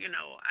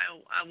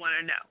I want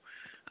to know.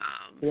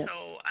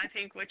 So I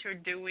think what you're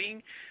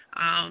doing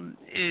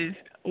is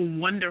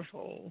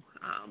wonderful.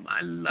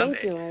 I love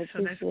Thank you. I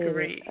so that's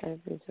great. I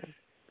appreciate it.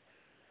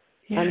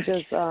 Yes.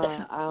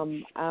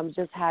 I'm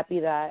just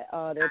happy that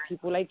there are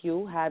people like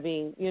you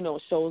having,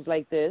 shows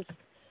like this,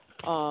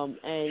 and,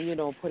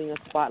 putting a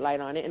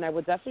spotlight on it. And I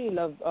would definitely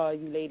love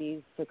you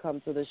ladies to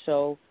come to the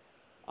show.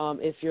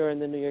 If you're in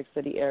the New York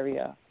City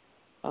area,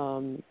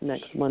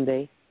 next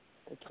Monday,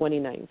 the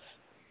 29th.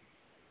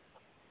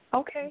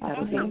 Okay.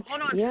 Awesome.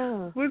 Hold on.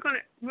 Yeah. We're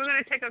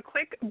gonna take a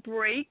quick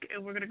break,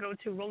 and we're gonna go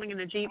to "Rolling in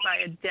the Jeep" by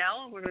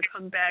Adele. We're gonna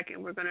come back,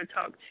 and we're gonna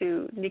talk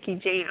to Nicky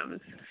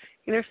Jams.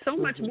 And there's so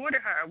much more to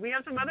her. We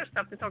have some other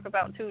stuff to talk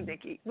about too,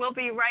 Nicky. We'll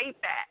be right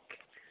back.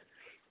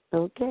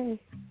 Okay.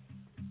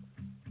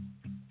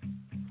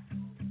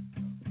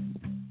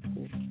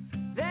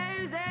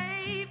 There's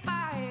a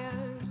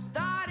fire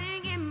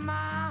starting in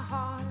my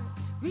heart,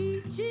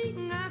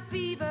 reaching a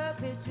fever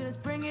pitch,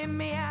 just bringing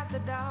me out the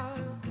dark.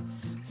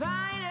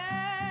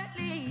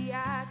 Finally,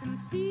 I can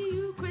see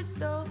you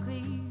crystal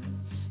clear.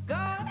 Go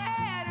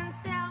ahead and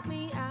sell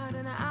me out,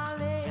 and I'll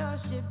lay your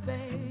ship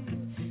bare.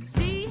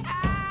 See,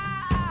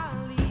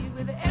 I'll leave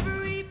with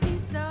every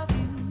piece of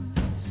you.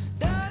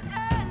 Don't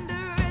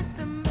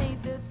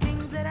underestimate the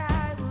things that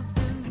I will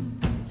do.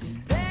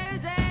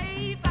 There's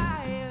a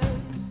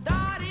fire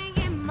starting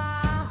in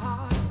my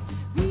heart,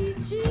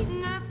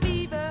 reaching a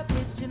fever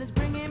pitch, and it's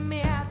bringing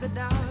me out the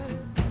dark.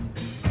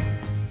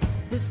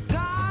 The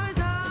scars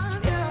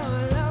of your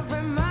love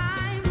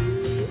remind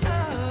me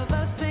of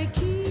us. They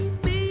keep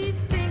me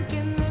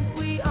thinking that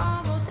we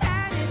almost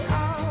had it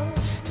all.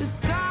 The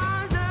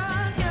scars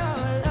of your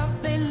love,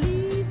 they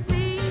leave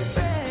me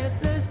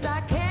breathless.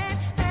 I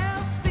can't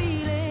help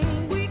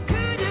feeling we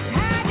could have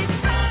had it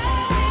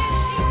all.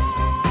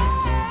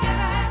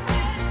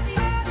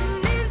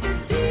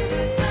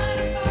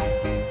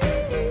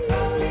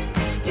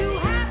 You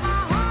have my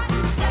heart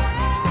inside.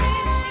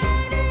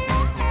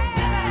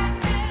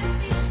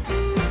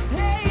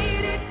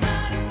 Played it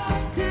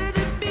to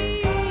the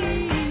beat.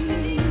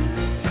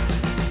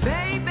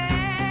 Baby,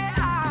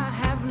 I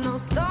have no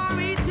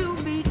story to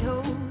be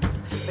told,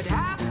 but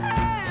I've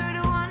heard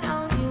one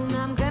of you, and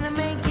I'm gonna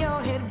make your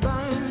head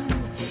burn.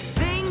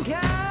 Think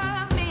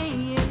of me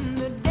in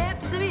the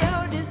depths of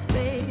your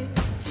despair.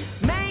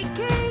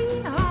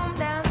 Making home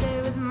down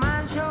there is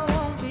mine, sure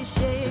won't be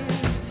shared.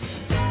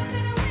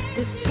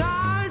 The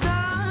scars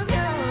of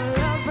your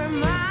love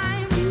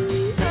remind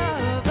me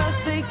of us.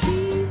 They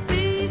keep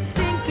me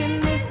thinking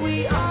if we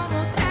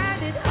almost had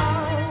it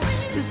all.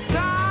 The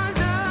scars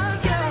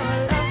of your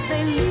love,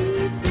 they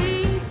leave me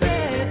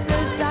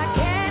breathless. I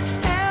can't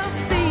help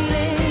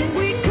feeling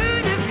we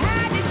could have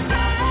had it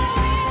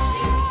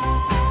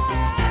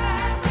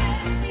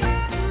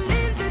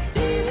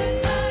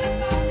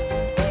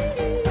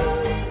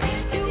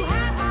You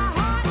have my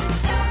heart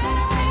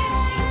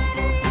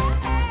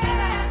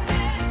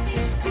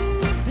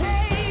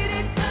played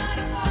it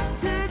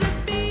to the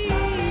beat.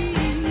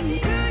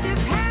 Could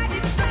have had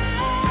it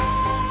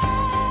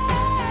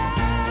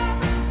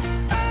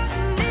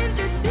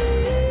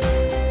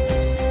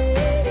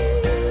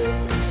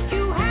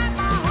You have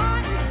my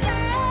heart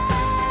inside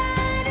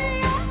of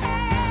your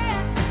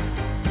hand,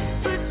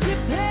 but you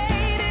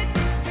played it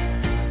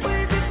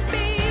with its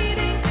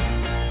beating.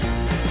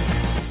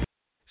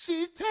 She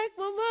take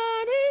my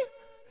money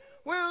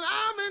when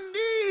I'm in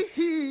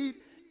need.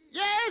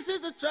 Yes,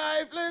 it's a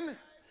trifling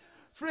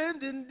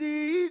friend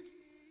indeed.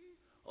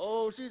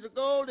 Oh, she's a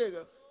gold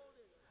digger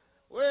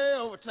way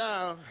over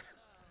town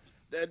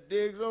that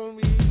digs on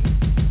me.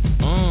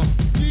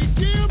 She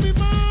kill me,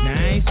 mom. Now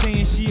I ain't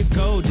saying she a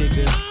gold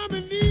digger,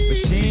 but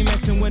she ain't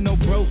messing with no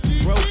broke.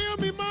 Now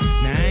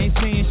I ain't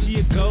saying she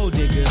a gold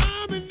digger,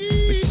 but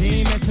she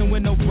ain't messing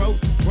with no broke.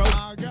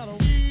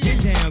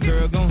 Get down,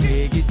 girl, gon'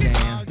 head, get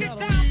down.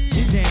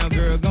 Get down,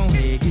 girl, gon'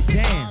 head, get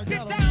down.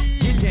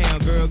 Get down,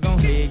 girl, gon'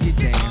 head, get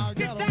down.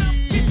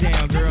 Get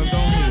down, girl,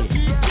 gon' head.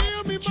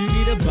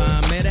 Cutie the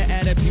bomb, met her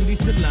at a beauty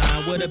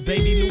salon with a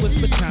baby Louis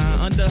Vuitton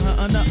under her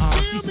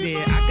underarm. She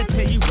said, I could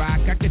tell you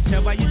rock, I could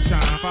tell by your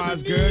charm. Far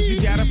as girls,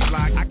 you got a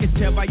flock, I could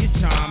tell by your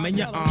charm and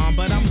your arm,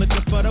 but I'm looking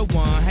for the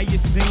one. Have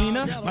you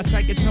seen her? My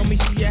psychic told me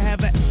she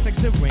have a sex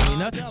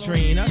arena.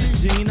 Trina,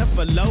 Gina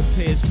for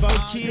Lopez,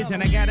 4 kids,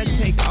 and I gotta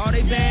take all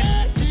they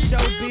bad to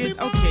show biz.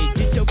 Okay,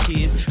 get your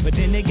kids, but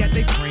then they got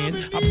their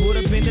friends. I pulled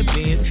up in the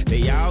Benz,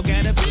 they all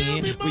got a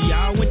pen. We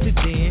all went to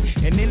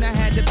den, and then I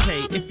had to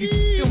pay. If you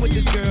f***ing with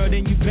this girl,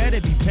 then you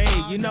better be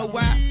paid. You know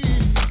why?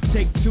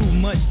 Take too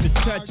much to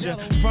touch her.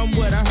 From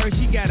what I heard,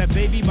 she got a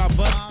baby by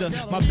Buster.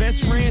 My best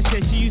friend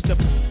said she used to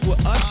with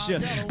Usher.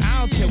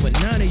 I don't care what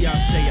none of y'all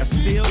say, I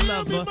still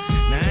love her.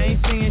 Now I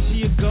ain't saying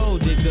she a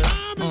gold digger,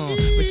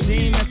 but she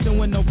ain't messing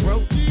with no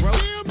broke.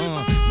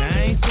 Now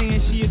I ain't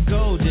saying she a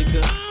gold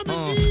digger,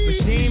 but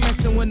she ain't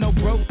messing with no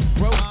broke.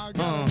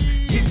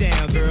 Get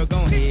down, girl,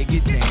 gon' head,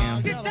 get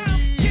down.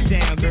 Get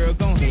down, girl,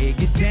 gon' head,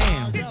 get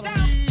down.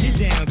 Get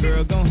down,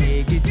 girl, gon'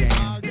 head, get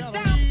down.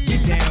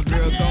 Get down,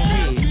 girl, gon'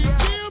 head.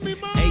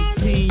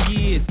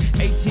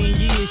 18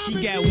 years, she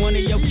got one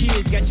of your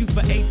kids, got you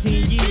for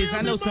 18 years.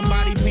 I know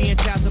somebody paying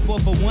child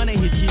support for one of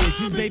his kids.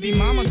 His baby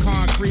mama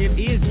car crib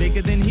is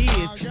bigger than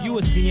his. You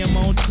will see him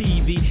on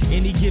TV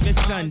any given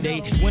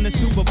Sunday. Win a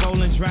Super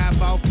Bowl and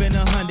drive off in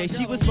a Hyundai.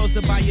 She was supposed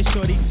to buy your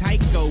shorty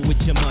Tyco with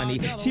your money.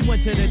 She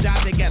went to the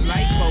doctor, got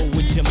lipo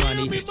with your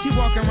money. She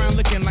walk around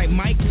looking like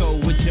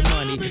Michael with your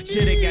money.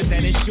 Shoulda got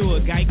that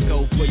insured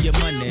Geico for your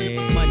money.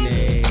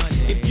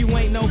 If you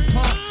ain't no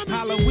punk,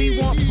 holla, we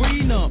want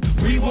prenup.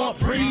 We want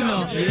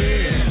prenup,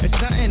 yeah. It's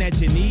something that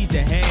you need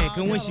to have.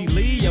 Cause when she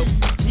leave,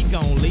 she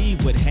gon' leave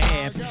with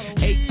half.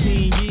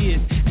 18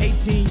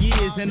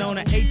 years, and on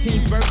her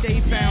 18th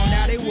birthday, found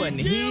out it wasn't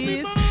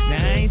his. Now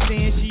I ain't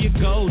saying she a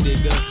gold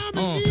digger,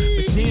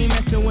 but she ain't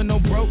messing with no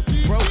broke.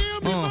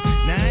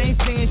 Now I ain't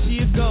saying she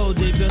a gold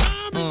digger,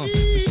 but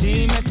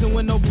she ain't messing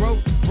with no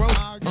broke.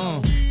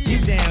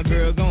 Get down,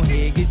 girl, gon'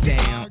 head, get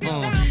down.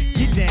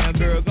 Get down,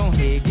 girl, gon'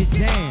 head, get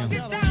down.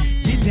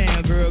 Get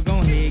down, girl,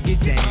 gon' head, get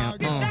down.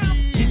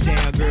 Get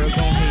down, girl,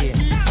 gon' head.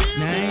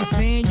 Now I ain't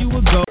saying you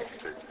a gold.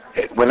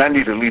 When I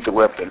need a lethal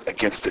weapon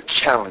against the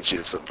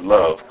challenges of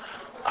love,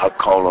 I'll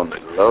call on the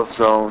Love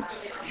Zone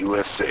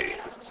USA.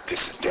 This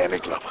is Danny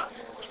Glover.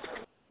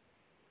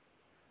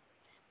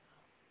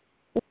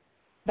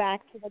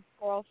 Back to the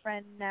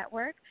Girlfriend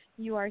Network.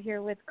 You are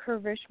here with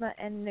Karishma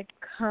and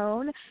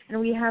Nicole, and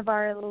we have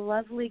our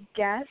lovely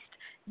guest,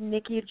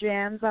 Nicky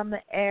Jams, on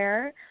the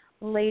air.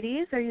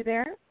 Ladies, are you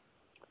there?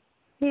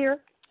 Here.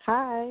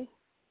 Hi.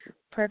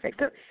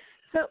 Perfect.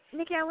 So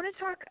Nicky, I want to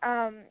talk,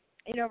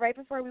 right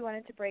before we went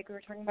into break, we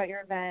were talking about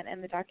your event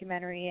and the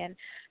documentary, and,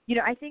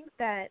 I think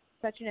that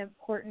such an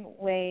important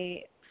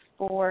way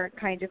for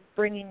kind of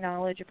bringing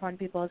knowledge upon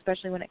people,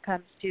 especially when it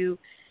comes to,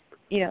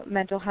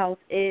 mental health,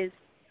 is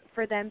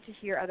for them to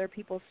hear other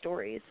people's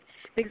stories,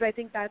 because I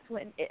think that's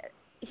when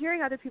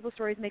hearing other people's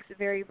stories makes it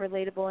very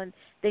relatable, and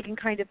they can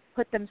kind of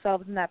put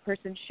themselves in that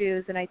person's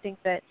shoes, and I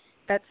think that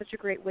that's such a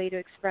great way to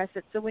express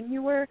it. So when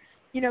you were,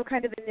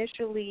 kind of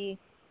initially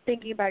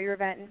thinking about your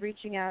event and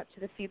reaching out to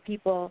the few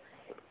people,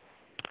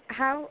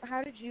 how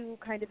did you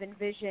kind of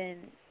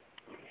envision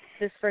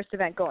this first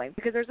event going?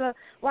 Because there's a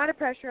lot of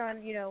pressure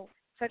on,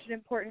 such an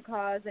important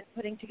cause and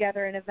putting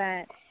together an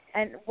event.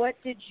 And how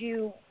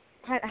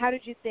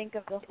did you think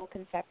of the whole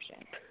conception?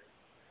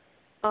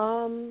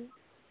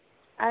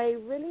 I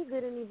really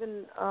didn't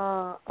even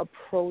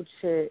approach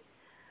it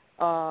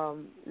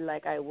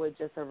like I would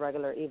just a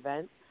regular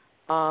event.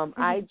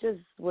 I just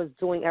was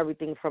doing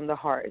everything from the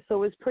heart.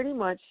 So it's pretty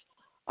much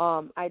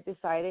I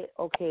decided,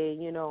 okay,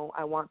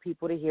 I want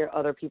people to hear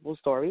other people's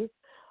stories,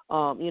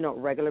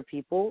 regular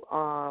people.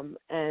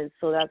 And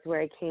so that's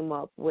where I came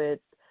up with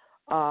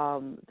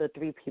the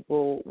 3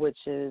 people, which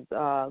is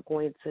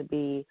going to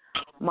be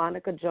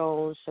Monica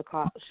Jones,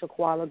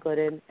 Shaquala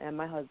Gooden, and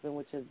my husband,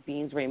 which is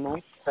Beans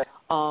Ramos.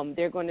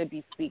 They're going to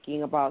be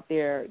speaking about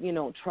their,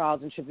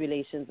 trials and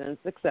tribulations and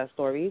success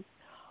stories.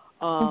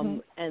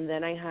 And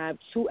then I have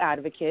 2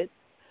 advocates,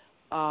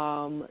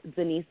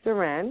 Denise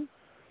Duran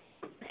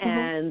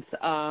and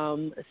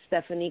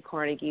Stephanie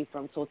Carnegie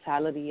from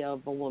Totality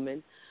of a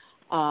Woman.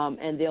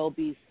 And they'll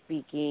be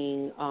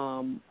speaking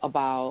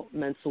about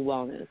mental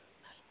wellness.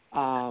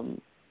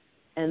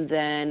 And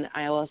then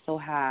I also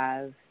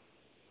have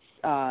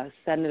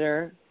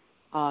Senator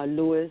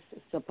Louis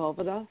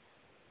Sepulveda,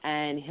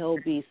 and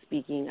he'll be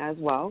speaking as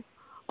well.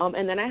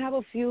 And then I have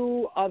a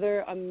few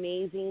other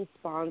amazing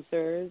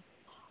sponsors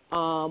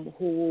who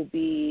will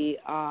be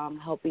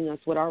helping us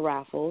with our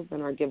raffles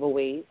and our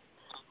giveaways.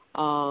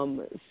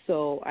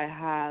 So I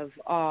have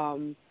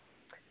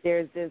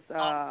there's this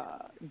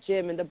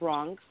gym in the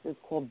Bronx. It's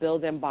called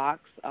Build and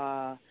Box.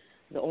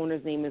 The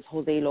owner's name is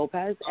Jose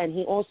Lopez, and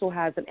he also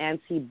has an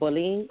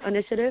anti-bullying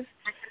initiative,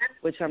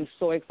 which I'm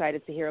so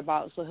excited to hear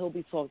about. So he'll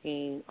be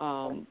talking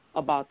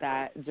about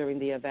that during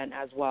the event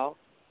as well.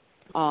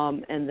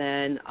 And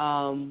then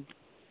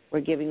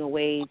we're giving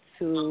away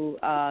 2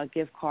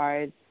 gift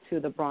cards to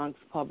the Bronx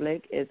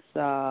public. It's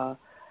a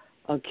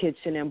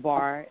kitchen and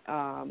bar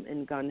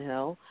in Gun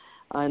Hill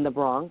in the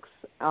Bronx.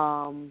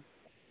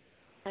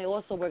 And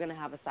also we're going to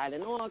have a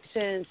silent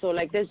auction. So,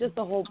 like, there's just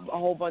a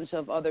whole bunch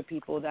of other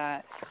people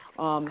that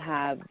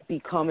have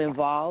become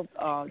involved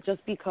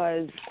just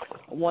because,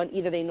 one,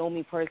 either they know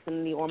me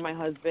personally or my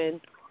husband,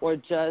 or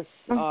just,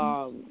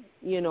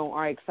 you know,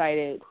 are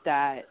excited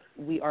that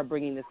we are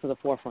bringing this to the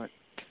forefront.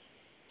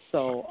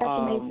 So, that's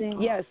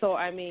amazing. Yeah, so,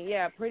 I mean,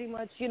 yeah, pretty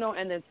much, you know,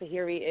 and then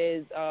Tahiri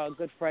is a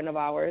good friend of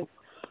ours.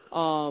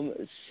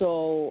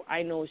 So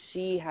I know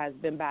she has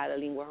been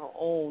battling with her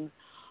own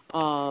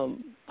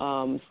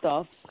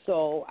stuff.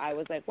 So I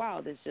was like,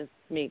 wow, this just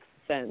makes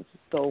sense.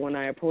 So when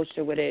I approached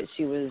her with it,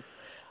 she was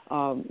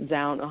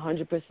down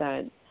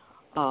 100%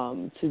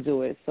 to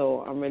do it.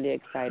 So I'm really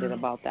excited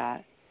about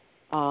that.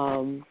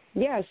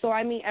 Yeah, so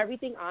I mean,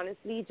 everything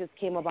honestly just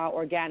came about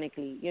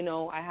organically. You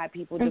know, I had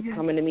people just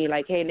coming to me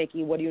like, hey,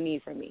 Nikki, what do you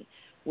need from me?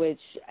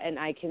 And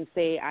I can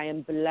say I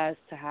am blessed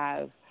to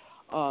have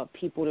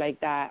people like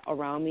that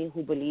around me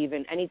who believe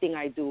in anything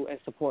I do and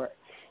support.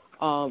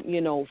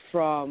 You know,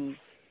 from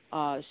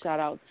shout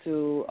out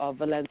to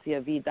Valencia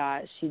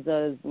Vida. She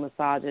does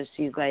massages.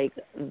 She's like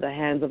the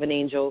hands of an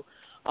angel.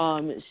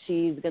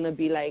 She's going to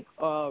be like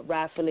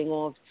raffling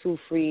off 2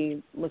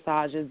 free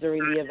massages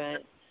during the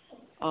event,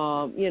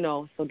 you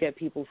know, so get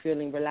people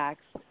feeling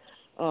relaxed.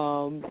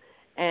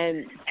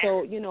 And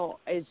so, you know,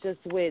 it's just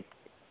with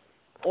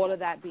all of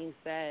that being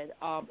said,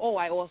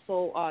 I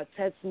also,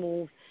 Ted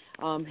Smooth,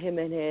 him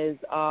and his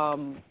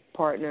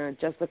partner,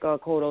 Jessica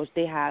Kodos,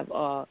 they have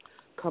a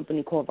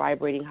company called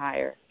Vibrating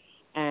Higher,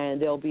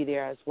 and they'll be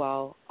there as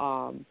well.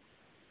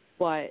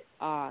 But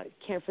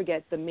can't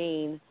forget the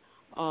main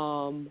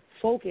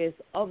focus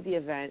of the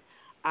event.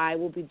 I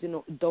will be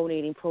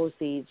donating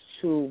proceeds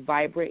to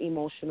Vibrant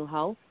Emotional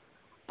Health,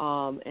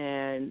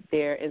 and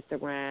their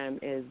Instagram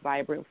is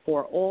Vibrant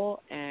for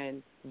All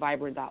and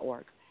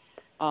Vibrant.org.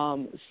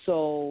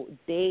 So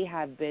they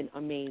have been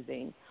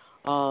amazing.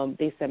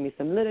 They sent me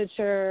some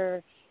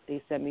literature.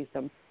 They sent me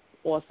some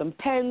awesome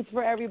pens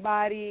for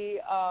everybody.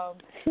 A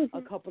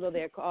couple of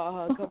their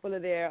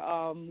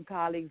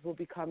colleagues will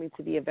be coming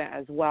to the event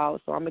as well.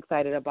 So I'm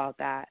excited about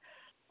that.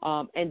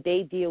 And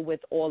they deal with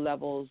all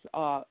levels.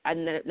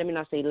 And let me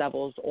not say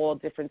levels, all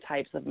different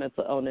types of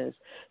mental illness.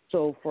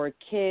 So for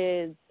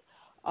kids,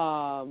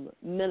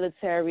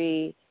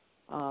 military,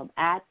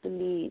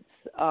 athletes,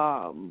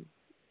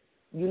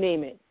 you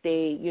name it.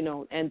 They, you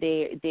know, and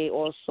they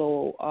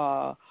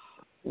also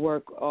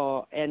work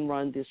and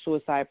run the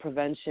suicide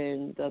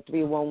prevention, the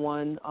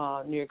 311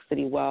 New York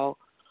City Well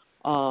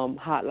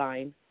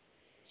hotline.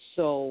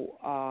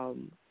 So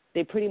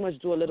they pretty much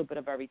do a little bit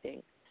of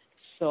everything.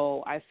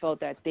 So I felt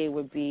that they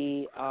would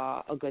be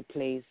a good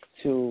place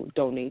to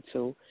donate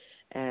to.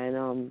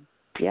 And,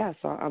 yeah,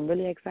 so I'm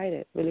really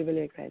excited, really,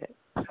 really excited.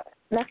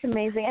 That's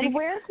amazing. And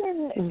where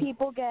can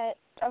people get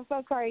 – I'm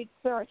so sorry,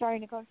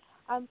 Nicole.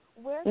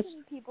 Where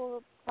can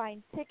people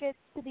find tickets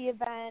to the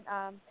event?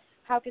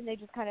 How can they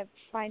just kind of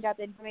find out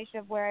the information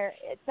of where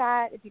it's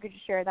at? If you could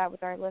just share that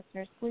with our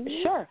listeners,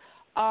 please. Sure.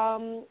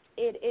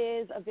 It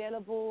is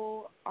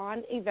available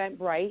on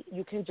Eventbrite.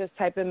 You can just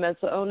type in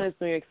mental illness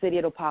New York City.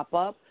 It'll pop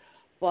up.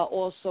 But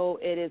also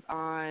it is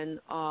on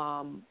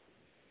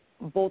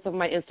both of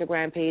my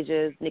Instagram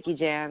pages, Nicky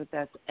Jams,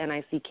 that's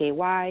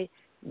NICKY,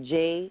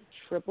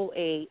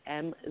 JAAAMZ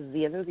as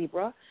in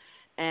zebra,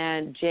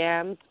 and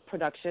Jams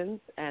Productions,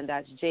 and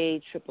that's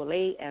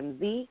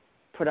JAAAMZ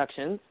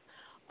Productions.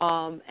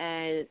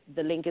 And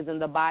the link is in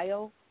the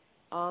bio,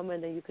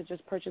 and then you could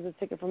just purchase a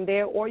ticket from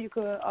there, or you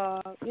could,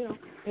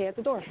 pay at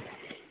the door.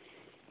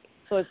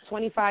 So it's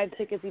 25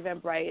 tickets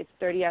Eventbrite, it's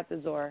 30 at the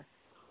door.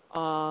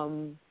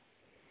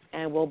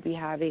 And we'll be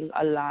having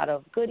a lot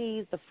of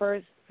goodies. The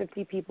first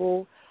 50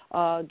 people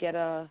get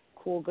a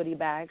cool goodie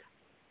bag.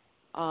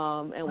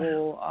 And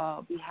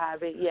we'll be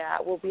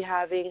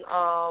having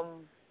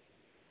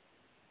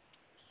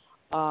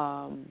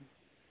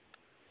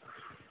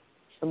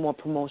some more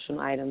promotional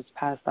items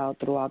passed out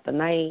throughout the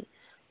night,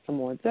 some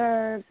more hors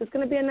d'oeuvres. It's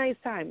going to be a nice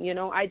time. You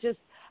know,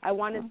 I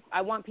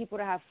want people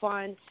to have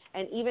fun.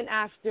 And even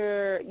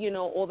after, you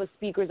know, all the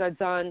speakers are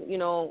done, you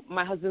know,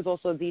 my husband's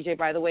also a DJ,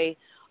 by the way.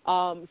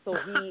 So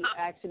he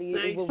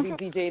actually will be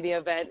DJ the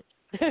event.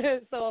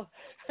 So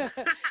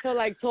he'll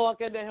like talk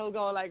and then he'll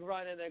go like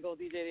run and then go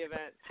DJ the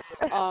event.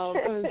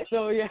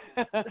 So yeah.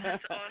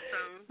 That's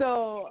awesome.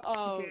 So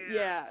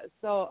yeah.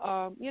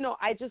 So you know,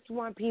 I just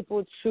want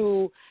people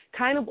to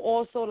kind of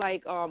also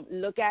like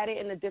look at it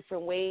in a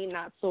different way,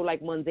 not so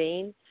like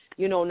mundane,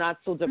 you know, not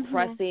so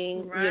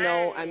depressing, Right. you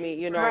know, I mean,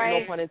 you know,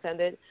 no pun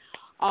intended.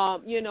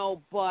 You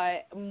know,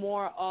 but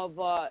more of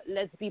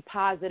let's be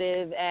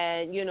positive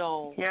and, you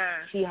know,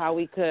 see how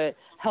we could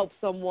help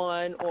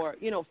someone or,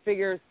 you know,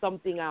 figure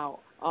something out.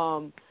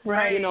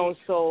 Right. You know,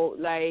 so,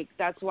 like,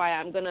 that's why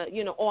I'm going to,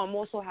 you know, I'm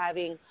also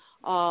having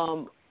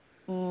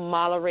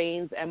Mala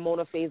Raines and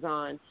Mona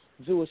Faison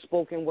do a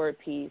spoken word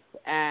piece.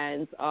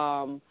 And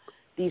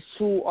these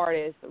two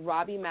artists,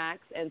 Robbie Max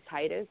and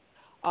Titus,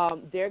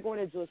 they're going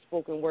to do a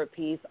spoken word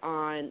piece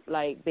on,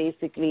 like,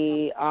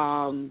 basically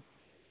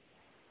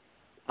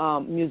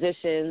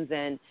musicians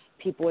and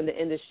people in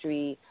the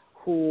industry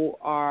who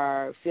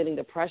are feeling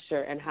the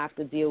pressure and have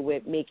to deal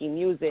with making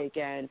music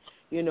and,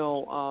 you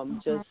know,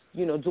 just,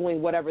 you know,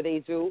 doing whatever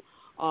they do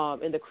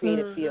in the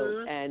creative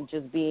field and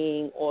just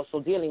being also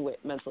dealing with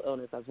mental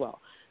illness as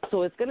well.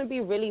 So it's going to be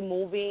really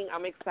moving.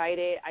 I'm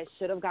excited. I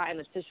should have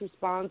gotten a tissue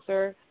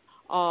sponsor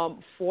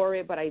for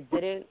it, but I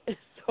didn't.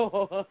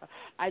 So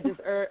I just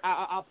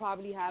I'll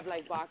probably have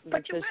like boxes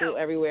of tissue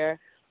everywhere.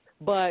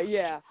 But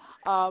yeah,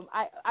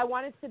 I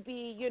want it to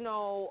be, you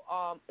know,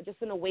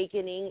 just an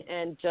awakening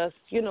and just,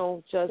 you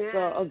know, just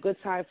a good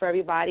time for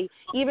everybody.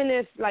 Even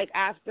if like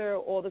after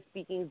all the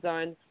speaking's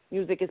done,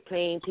 music is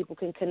playing, people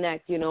can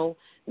connect, you know,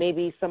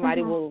 maybe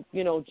somebody will,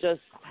 you know,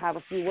 just have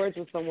a few words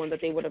with someone that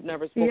they would have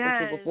never spoken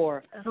to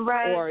before.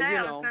 Right. Or, you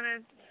know.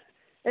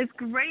 It's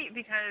great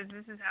because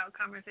this is how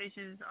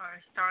conversations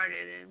are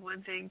started. And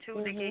one thing,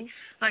 too, Nikki,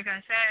 like I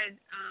said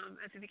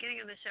at the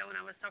beginning of the show when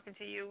I was talking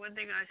to you, one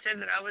thing I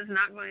said that I was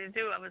not going to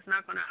do, I was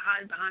not going to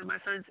hide behind my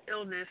son's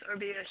illness or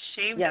be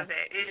ashamed of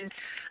it. And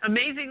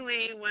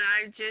amazingly, when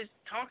I just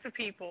talk to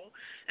people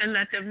and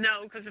let them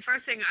know, because the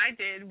first thing I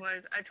did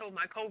was I told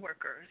my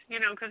coworkers,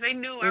 you know, because they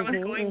knew I was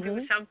going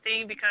through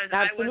something because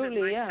I wasn't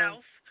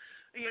myself.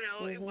 You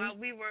know, while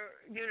we were,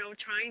 you know,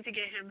 trying to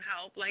get him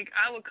help, like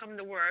I would come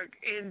to work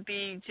and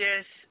be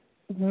just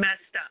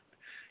messed up.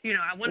 You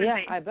know, I wouldn't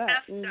say effed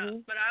up,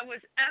 but I was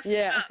effed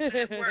up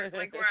at work,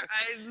 like where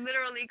I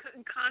literally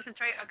couldn't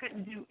concentrate. I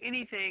couldn't do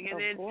anything.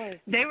 And then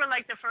they were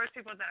like the first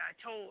people that I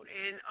told.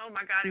 And, oh,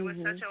 my God, it was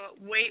such a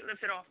weight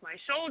lifted off my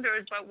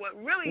shoulders. But what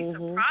really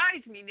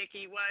surprised me,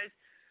 Nikki, was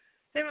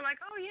they were like,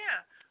 oh,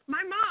 yeah.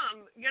 My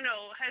mom, you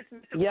know, has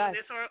mental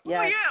illness, or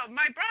oh yeah,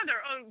 my brother.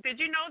 Oh, did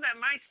you know that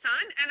my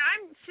son? And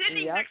I'm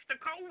sitting next to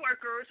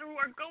coworkers who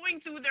are going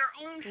through their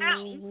own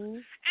hell,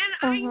 and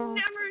I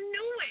never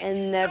knew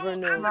it. I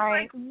was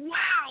like,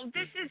 wow,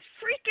 this is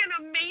freaking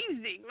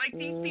amazing. Like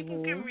these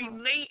people can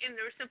relate and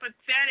they're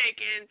sympathetic,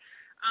 and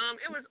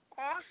it was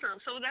awesome.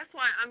 So that's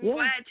why I'm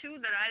glad too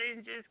that I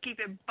didn't just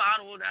keep it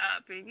bottled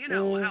up, and you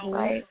know, how,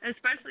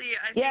 especially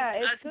I think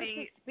it's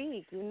good to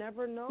speak. You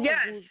never know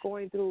who's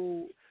going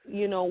through,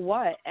 you know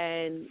what,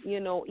 and you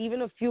know,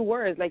 even a few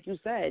words, like you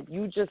said,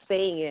 you just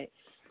saying it,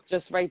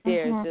 just right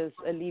there, just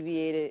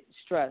alleviated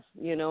stress,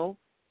 you know,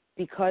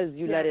 because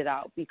you let it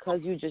out, because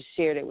you just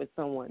shared it with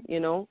someone, you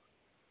know.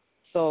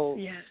 So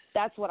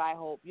that's what I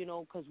hope, you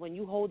know, because when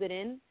you hold it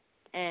in.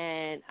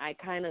 And I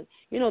kind of,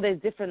 you know,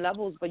 there's different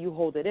levels, but you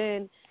hold it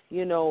in,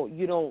 you know,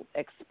 you don't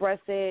express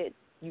it.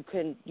 You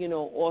can, you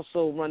know,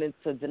 also run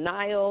into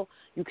denial.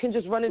 You can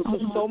just run into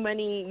so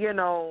many, you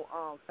know,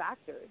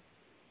 factors.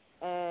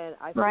 And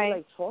I feel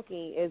like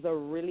talking is a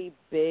really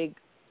big,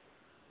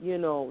 you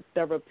know,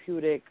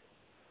 therapeutic,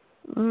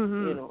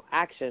 you know,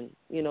 action,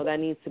 you know, that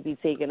needs to be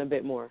taken a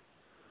bit more.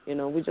 You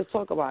know, we just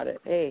talk about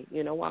it. Hey,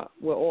 you know what,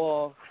 we're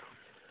all,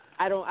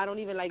 I don't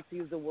even like to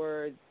use the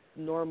word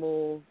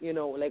normal, you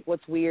know, like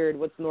what's weird,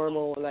 what's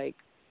normal, like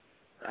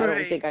I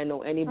don't think I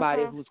know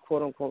anybody who's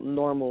quote unquote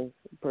normal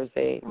per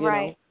se, you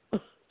know.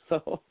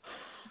 So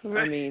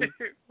I mean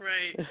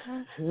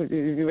if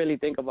you really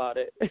think about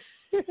it. I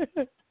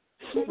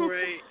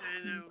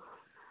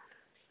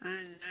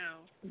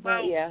know.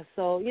 But yeah,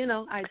 so you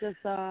know,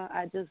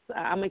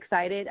 I'm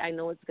excited. I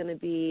know it's gonna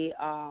be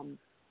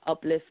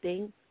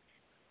uplifting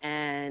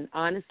and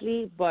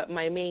honestly, but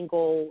my main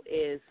goal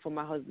is for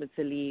my husband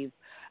to leave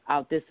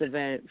out this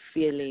event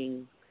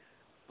feeling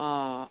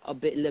a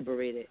bit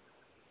liberated,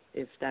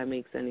 if that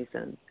makes any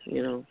sense,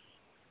 you know.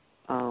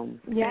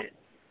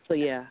 So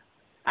yeah,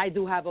 I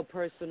do have a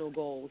personal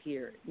goal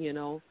here, you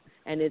know,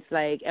 and it's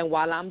like, and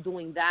while I'm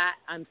doing that,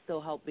 I'm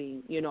still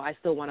helping, you know, I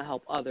still want to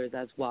help others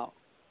as well,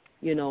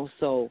 you know.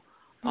 So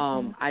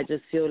I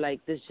just feel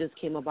like this just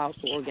came about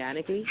so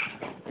organically,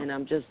 and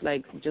I'm just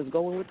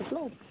going with the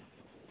flow.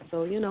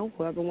 So, you know,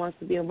 whoever wants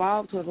to be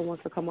involved, whoever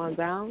wants to come on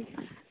down,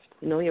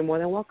 you know, you're more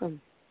than welcome.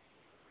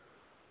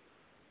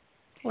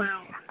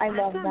 Wow. I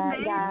love that.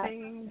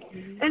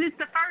 Amazing. And it's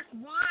the first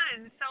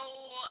one, so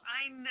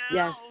I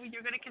know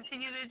you're going to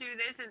continue to do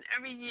this, and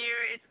every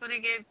year it's going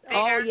to get bigger.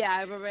 Oh, yeah,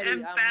 I've already,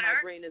 and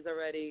better. My brain is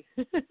already.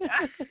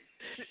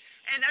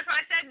 And that's why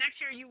I said next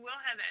year you will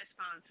have that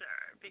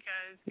sponsor,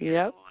 because you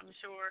know, I'm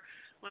sure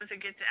once it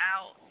gets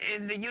out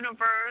in the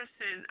universe,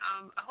 and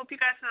I hope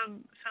you got some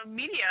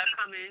media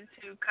coming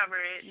to cover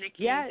it,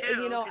 Nikki. Yeah,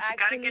 too, you know,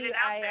 actually, get it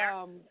out there.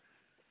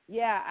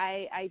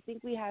 I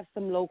think we have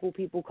some local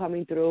people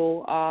coming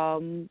through.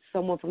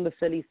 Someone from the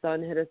Philly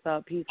Sun hit us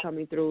up. He's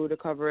coming through to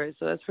cover it,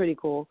 so that's pretty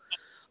cool.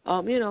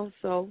 You know,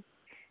 so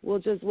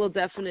we'll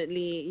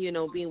definitely, you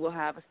know, we'll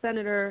have a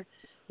senator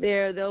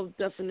there. There'll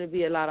definitely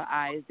be a lot of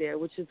eyes there,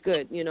 which is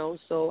good, you know.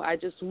 So I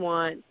just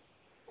want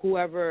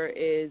whoever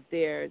is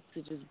there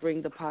to just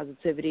bring the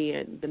positivity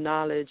and the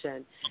knowledge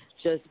and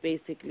just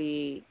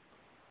basically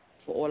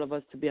for all of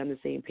us to be on the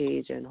same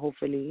page and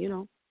hopefully, you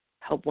know,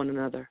 help one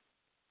another.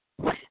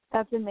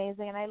 That's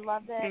amazing, and I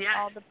love that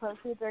all the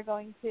proceeds are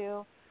going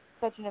to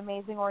such an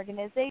amazing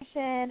organization,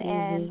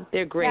 and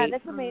they're great. Yeah,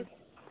 that's amazing.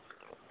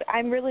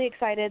 I'm really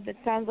excited. That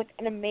sounds like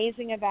an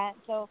amazing event.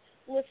 So,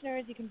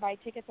 listeners, you can buy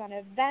tickets on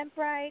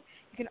Eventbrite.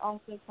 You can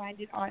also find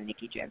it on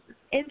Nicky Ramos'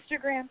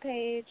 Instagram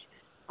page.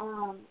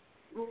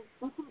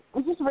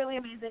 It's just really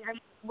amazing.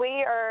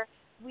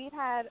 We've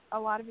had a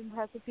lot of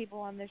impressive people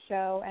on this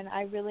show, and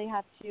I really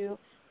have to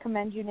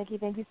commend you, Nicky.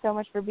 Thank you so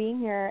much for being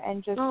here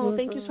and just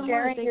thank you so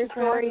sharing much. your Thank you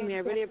for story. having me. I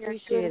really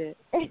appreciate it.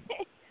 And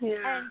putting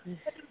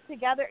it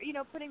together, you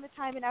know, putting the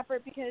time and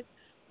effort because,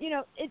 you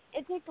know, it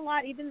takes a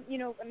lot. Even, you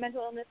know,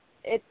 mental illness,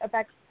 it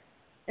affects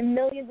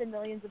millions and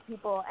millions of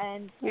people,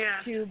 and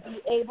to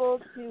be able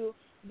to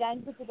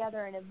then put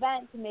together an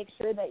event to make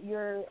sure that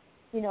you're,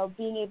 you know,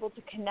 being able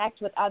to connect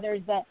with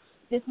others that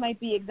this might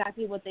be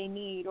exactly what they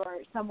need, or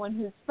someone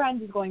whose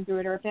friend is going through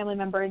it, or a family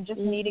member, and just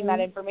needing that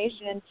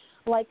information. And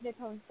like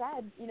Nicole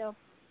said, you know,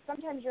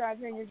 sometimes you're out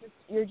here and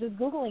you're just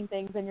Googling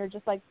things, and you're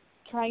just like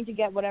trying to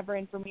get whatever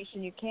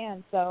information you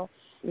can. So,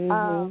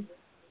 so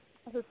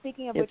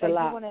speaking of which, I do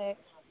want to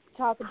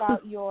talk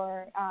about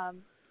your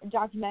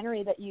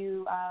documentary that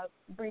you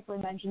briefly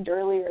mentioned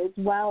earlier as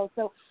well.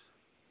 So,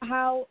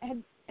 how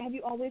have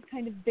you always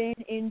kind of been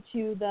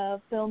into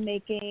the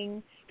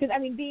filmmaking? Because, I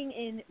mean, being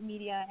in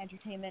media,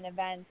 entertainment,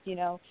 events, you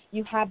know,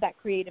 you have that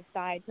creative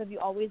side. So have you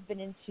always been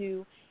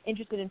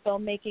interested in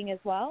filmmaking as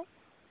well?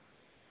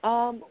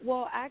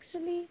 Well,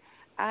 actually,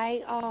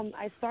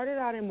 I started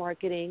out in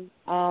marketing,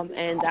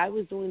 and I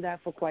was doing that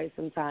for quite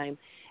some time.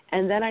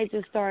 And then I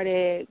just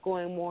started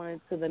going more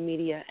into the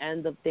media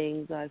end of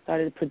things. I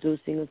started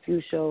producing a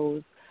few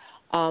shows.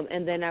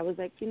 And then I was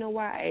like, you know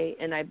what? I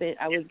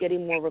was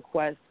getting more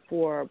requests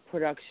for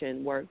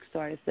production work. So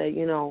I said,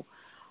 you know,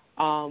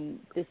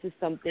 this is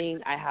something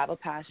I have a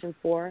passion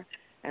for,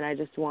 and I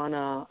just want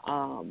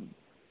to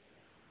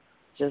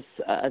just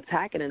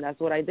attack it, and that's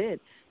what I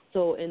did.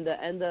 So in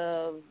the end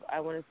of, I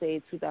want to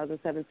say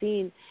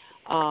 2017,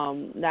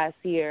 last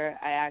year,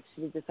 I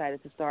actually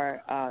decided to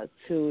start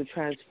to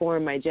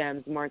transform my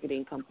Jams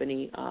marketing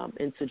company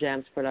into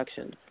Jams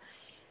Productions.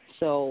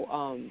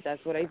 So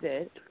that's what I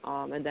did.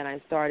 And then I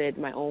started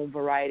my own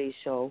variety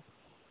show.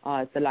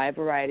 It's a live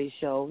variety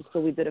show. So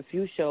we did a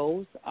few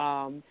shows.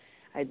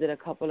 I did a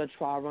couple of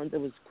trial runs. It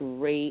was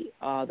great.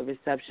 The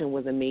reception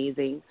was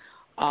amazing.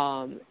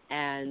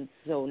 And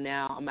so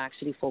now I'm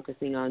actually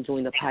focusing on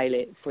doing the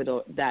pilot for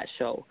that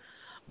show.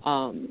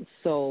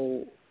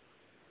 So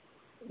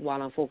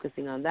while I'm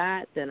focusing on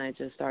that, then I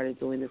just started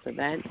doing this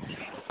event.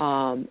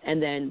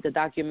 And then the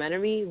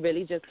documentary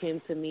really just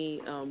came to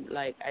me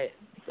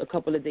a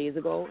couple of days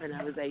ago, and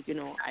I was like, you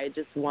know, I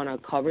just want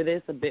to cover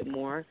this a bit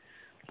more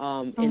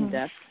in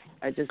depth.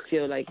 I just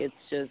feel like it's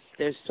just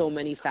there's so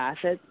many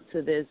facets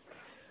to this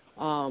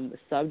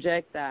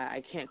subject that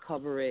I can't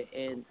cover it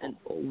in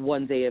a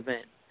one-day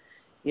event,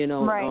 you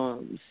know. Right.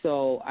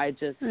 So I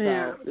just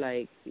felt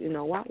like, you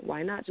know what,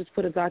 why not just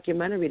put a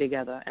documentary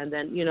together and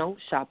then, you know,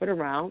 shop it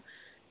around,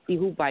 see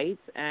who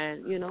bites,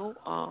 and, you know,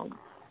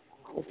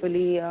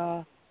 hopefully,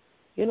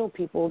 you know,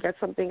 people get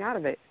something out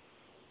of it.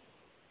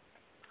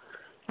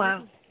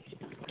 Wow.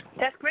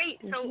 That's great.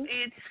 So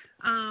it's,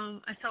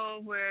 I saw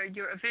where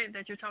your event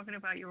that you're talking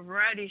about, your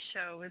variety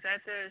show, is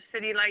that the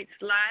City Lights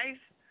Live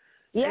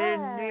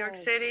in New York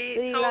City?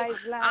 City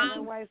Lights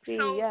Live,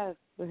 NYC, yes.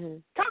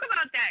 Talk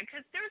about that,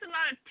 because there's a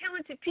lot of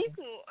talented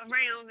people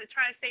around the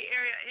tri-state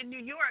area in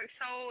New York.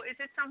 So is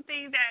it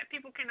something that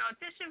people can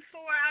audition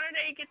for? How do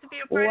they get to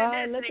be a part of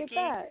this, look Nicky?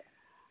 at that.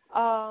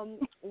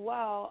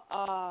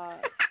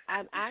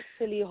 I'm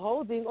actually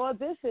holding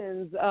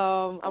auditions.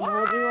 I'm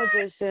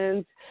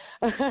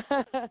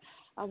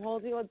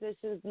holding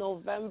auditions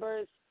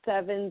November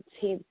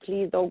 17th.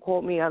 Please don't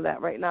quote me on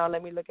that right now.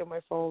 Let me look at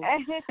my phone.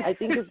 I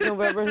think it's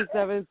November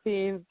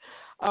 17th.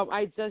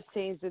 I just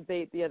changed the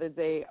date the other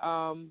day.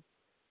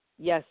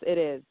 Yes, it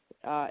is.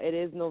 It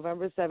is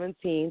November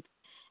 17th,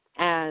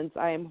 and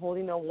I am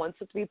holding on 1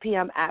 to 3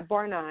 p.m. at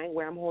Bar 9,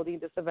 where I'm holding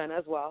this event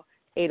as well,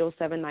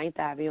 807 9th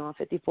Avenue on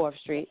 54th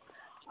Street.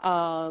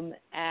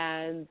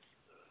 And,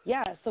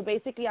 yeah, so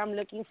basically I'm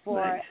looking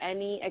for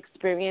any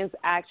experienced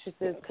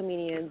actresses,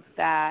 comedians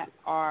that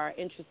are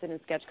interested in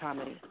sketch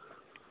comedy.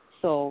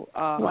 So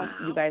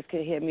you guys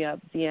could hit me up,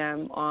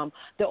 DM.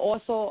 There are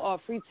also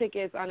free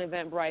tickets on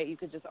Eventbrite. You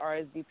could just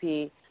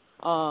RSVP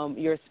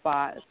your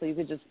spot. So you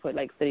could just put,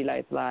 like, City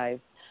Lights Live,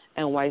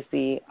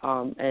 NYC,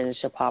 and it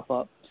should pop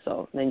up.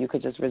 So then you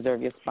could just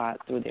reserve your spot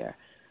through there.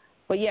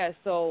 But, yeah,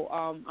 so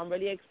I'm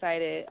really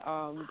excited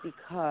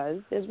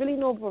because there's really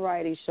no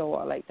variety show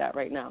like that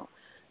right now.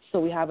 So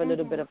we have a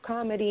little bit of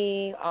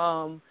comedy,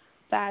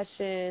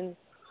 fashion.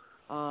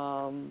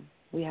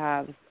 We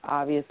have,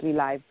 obviously,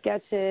 live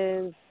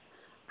sketches.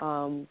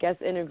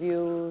 guest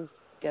interviews,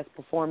 guest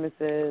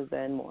performances,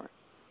 and more.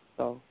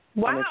 So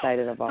I'm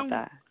excited about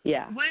that.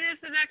 Yeah. When is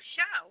the next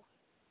show?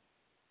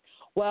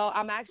 Well,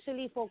 I'm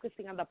actually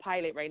focusing on the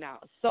pilot right now.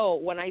 So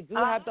when I do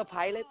have the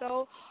pilot,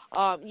 though,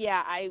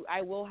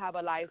 I will have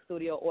a live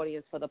studio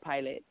audience for the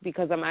pilot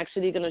because I'm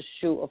actually going to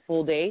shoot a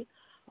full day.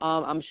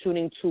 I'm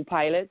shooting 2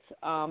 pilots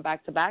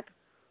back to back.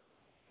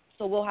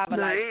 So we'll have a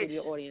live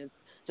studio audience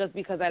just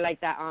because I like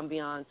that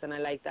ambiance and I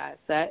like that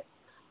set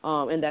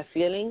and that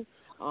feeling.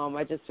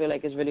 I just feel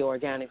like it's really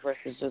organic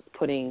versus just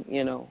putting,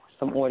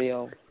 some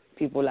audio,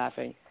 people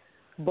laughing.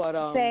 But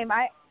Same.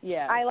 I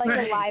like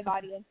the live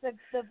audience. The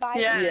vibe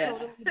is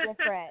totally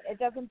different. It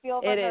doesn't feel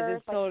rehearsed. It is.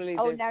 It's totally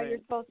different. Now you're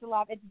supposed to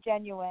laugh. It's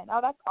genuine.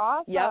 Oh, that's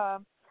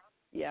awesome.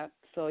 Yep.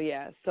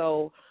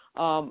 So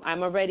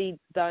I'm already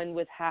done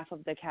with half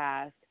of the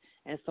cast,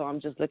 and so I'm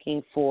just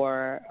looking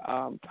for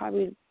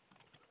probably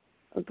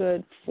a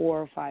good 4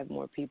 or 5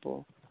 more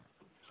people.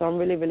 So I'm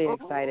really, really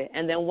excited.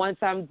 And then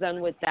once I'm done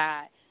with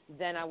that,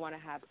 then I want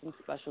to have some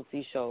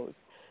specialty shows.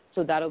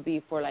 So that'll be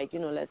for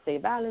let's say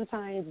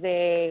Valentine's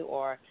Day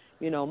or,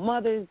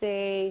 Mother's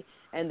Day.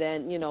 And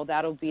then,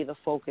 that'll be the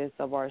focus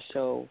of our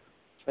show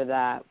for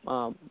that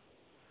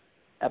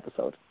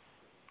episode.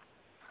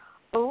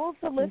 Oh,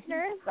 so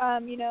listeners,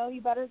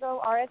 you better go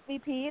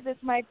RSVP.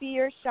 This might be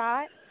your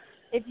shot.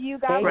 If you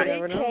got what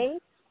it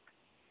takes,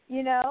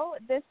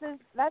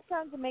 that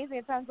sounds amazing.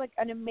 It sounds like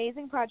an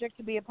amazing project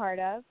to be a part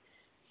of.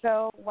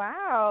 So,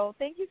 wow.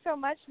 Thank you so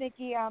much,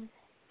 Nikki.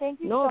 Thank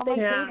you so much. Thank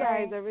you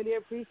guys. I really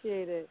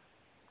appreciate it.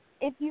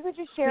 If you could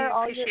just share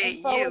all your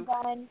info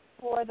again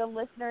for the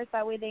listeners,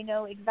 that way they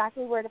know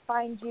exactly where to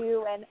find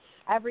you and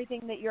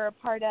everything that you're a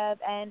part of.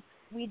 And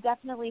we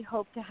definitely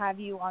hope to have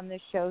you on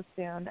this show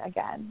soon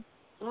again.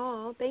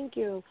 Oh, thank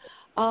you.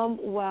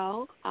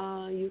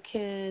 You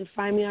can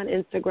find me on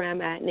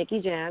Instagram at Nicky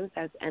Jams.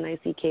 That's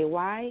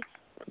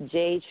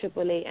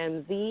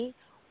NICKYJAAMZ,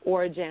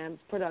 or Jams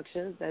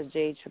Productions. That's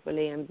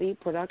JAAMZ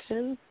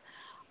Productions.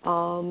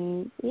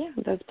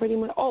 That's pretty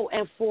much. Oh,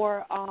 and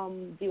for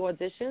the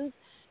auditions,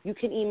 you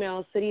can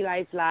email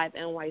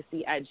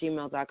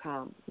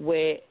citylightslivenyc@gmail.com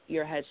with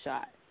your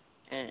headshot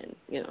and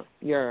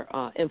your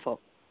info.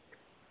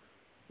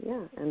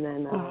 Yeah, and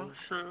then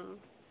awesome.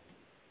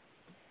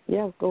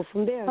 Go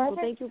from there. So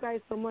thank you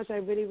guys so much. I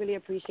really, really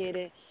appreciate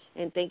it,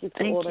 and thank you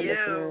to all the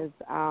listeners.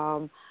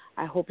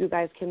 I hope you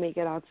guys can make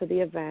it out to the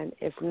event.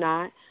 If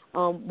not,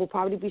 we'll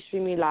probably be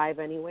streaming live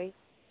anyway,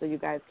 so you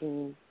guys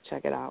can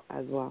check it out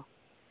as well.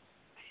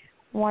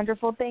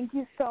 Wonderful. Thank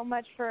you so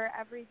much for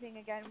everything.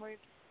 Again, we've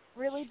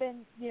really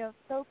been,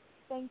 so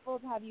thankful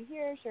to have you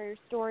here, share your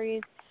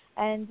stories.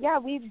 And,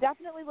 we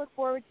definitely look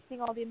forward to seeing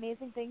all the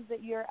amazing things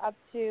that you're up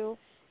to,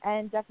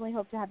 and definitely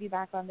hope to have you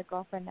back on the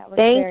Girlfriend Network.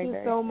 Thank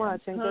you so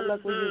much, and good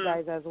luck with you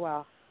guys as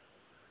well.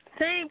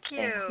 Thank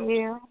you. Thank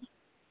you.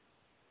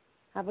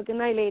 Have a good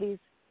night, ladies.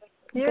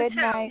 Good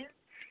night.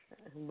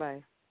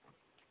 Bye.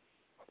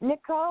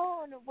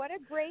 Nicole, what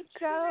a great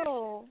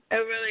show.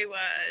 It really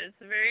was.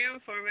 Very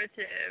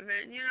informative.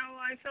 And,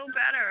 I feel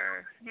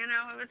better. It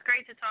was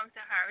great to talk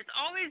to her. It's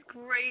always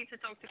great to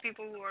talk to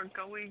people who are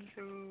going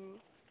through,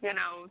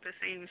 the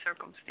same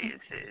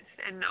circumstances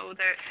and know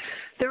that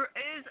there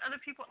is other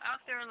people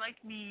out there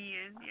like me.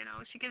 And,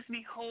 she gives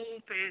me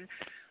hope. And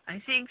I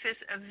think this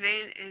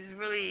event is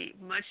really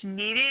much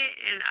needed.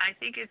 And I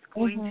think it's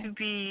going to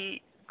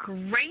be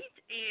great,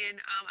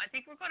 and I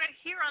think we're going to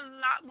hear a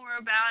lot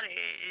more about it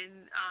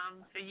in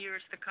the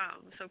years to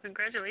come. So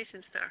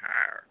congratulations to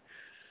her.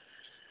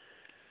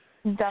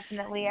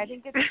 Definitely. I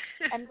think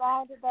I'm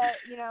glad that,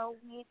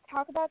 we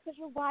talk about such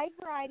a wide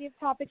variety of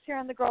topics here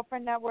on the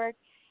Girlfriend Network.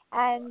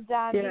 And,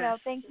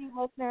 thank you,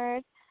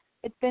 listeners.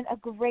 It's been a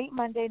great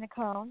Monday,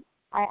 Nicole.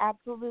 I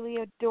absolutely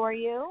adore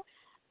you.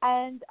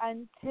 And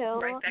until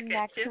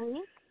next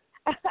week,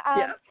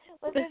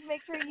 listeners,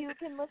 make sure you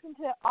can listen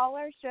to all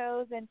our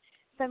shows and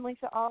send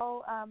links to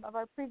all of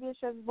our previous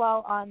shows as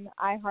well on the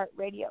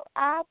iHeartRadio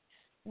app.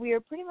 We are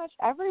pretty much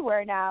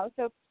everywhere now,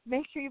 so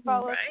make sure you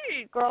follow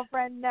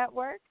Girlfriend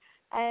Network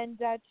and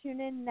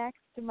tune in next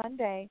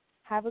Monday.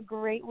 Have a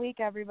great week,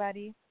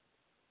 everybody.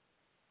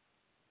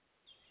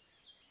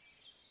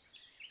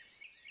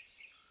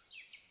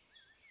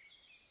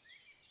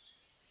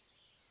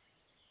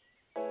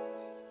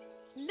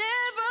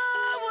 Never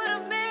would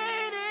have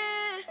made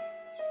it.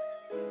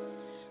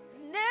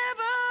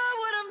 Never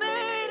would have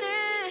made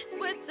it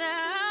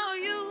without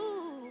you.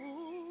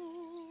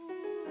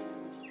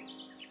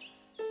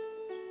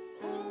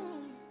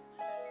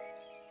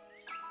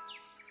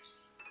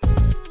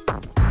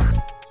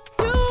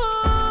 You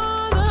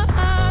are the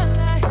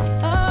highlight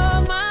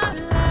of my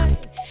life.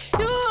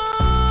 You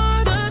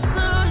are the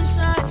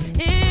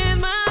sunshine in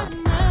my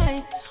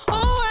night.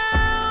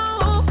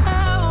 Oh,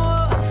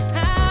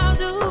 how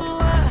do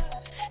I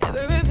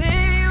ever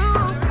repay you?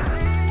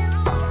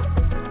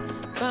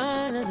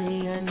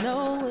 Finally, I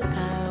know what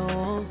I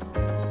want.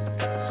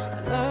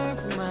 I learned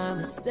from my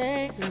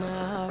mistakes and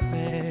my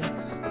heartbreaks.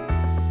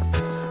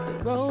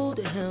 The road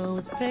to hell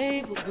was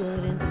paved with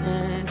good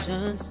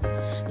intentions.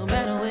 No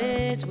matter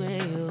which way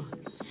you,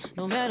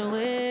 no matter matter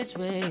which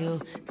way you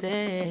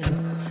take.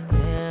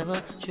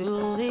 Never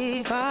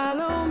truly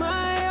follow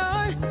my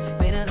heart.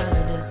 Made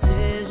another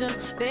decision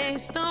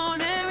based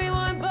on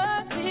everyone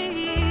but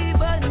me.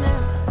 But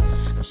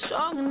now I'm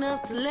strong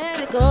enough to let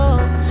it go.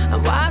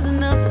 I'm wise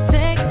enough to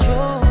take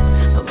control.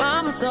 My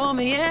mama told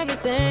me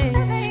everything.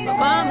 My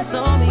mama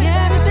told me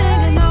everything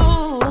I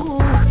know.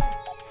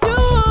 You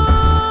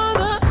are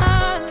the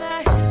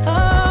highlight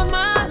of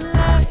my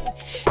life.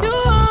 You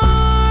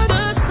are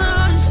the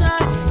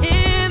sunshine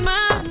in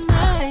my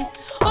night.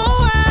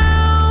 Oh,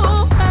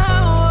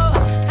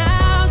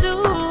 how do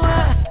I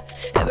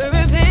ever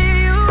repay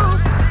you?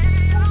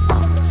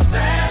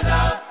 Stand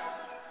up,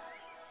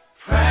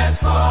 press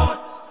forward,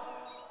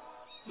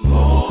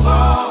 move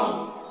on.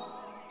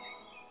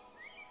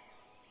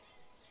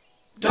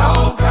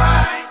 Don't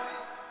cry,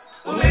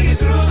 we'll make it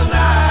through the night.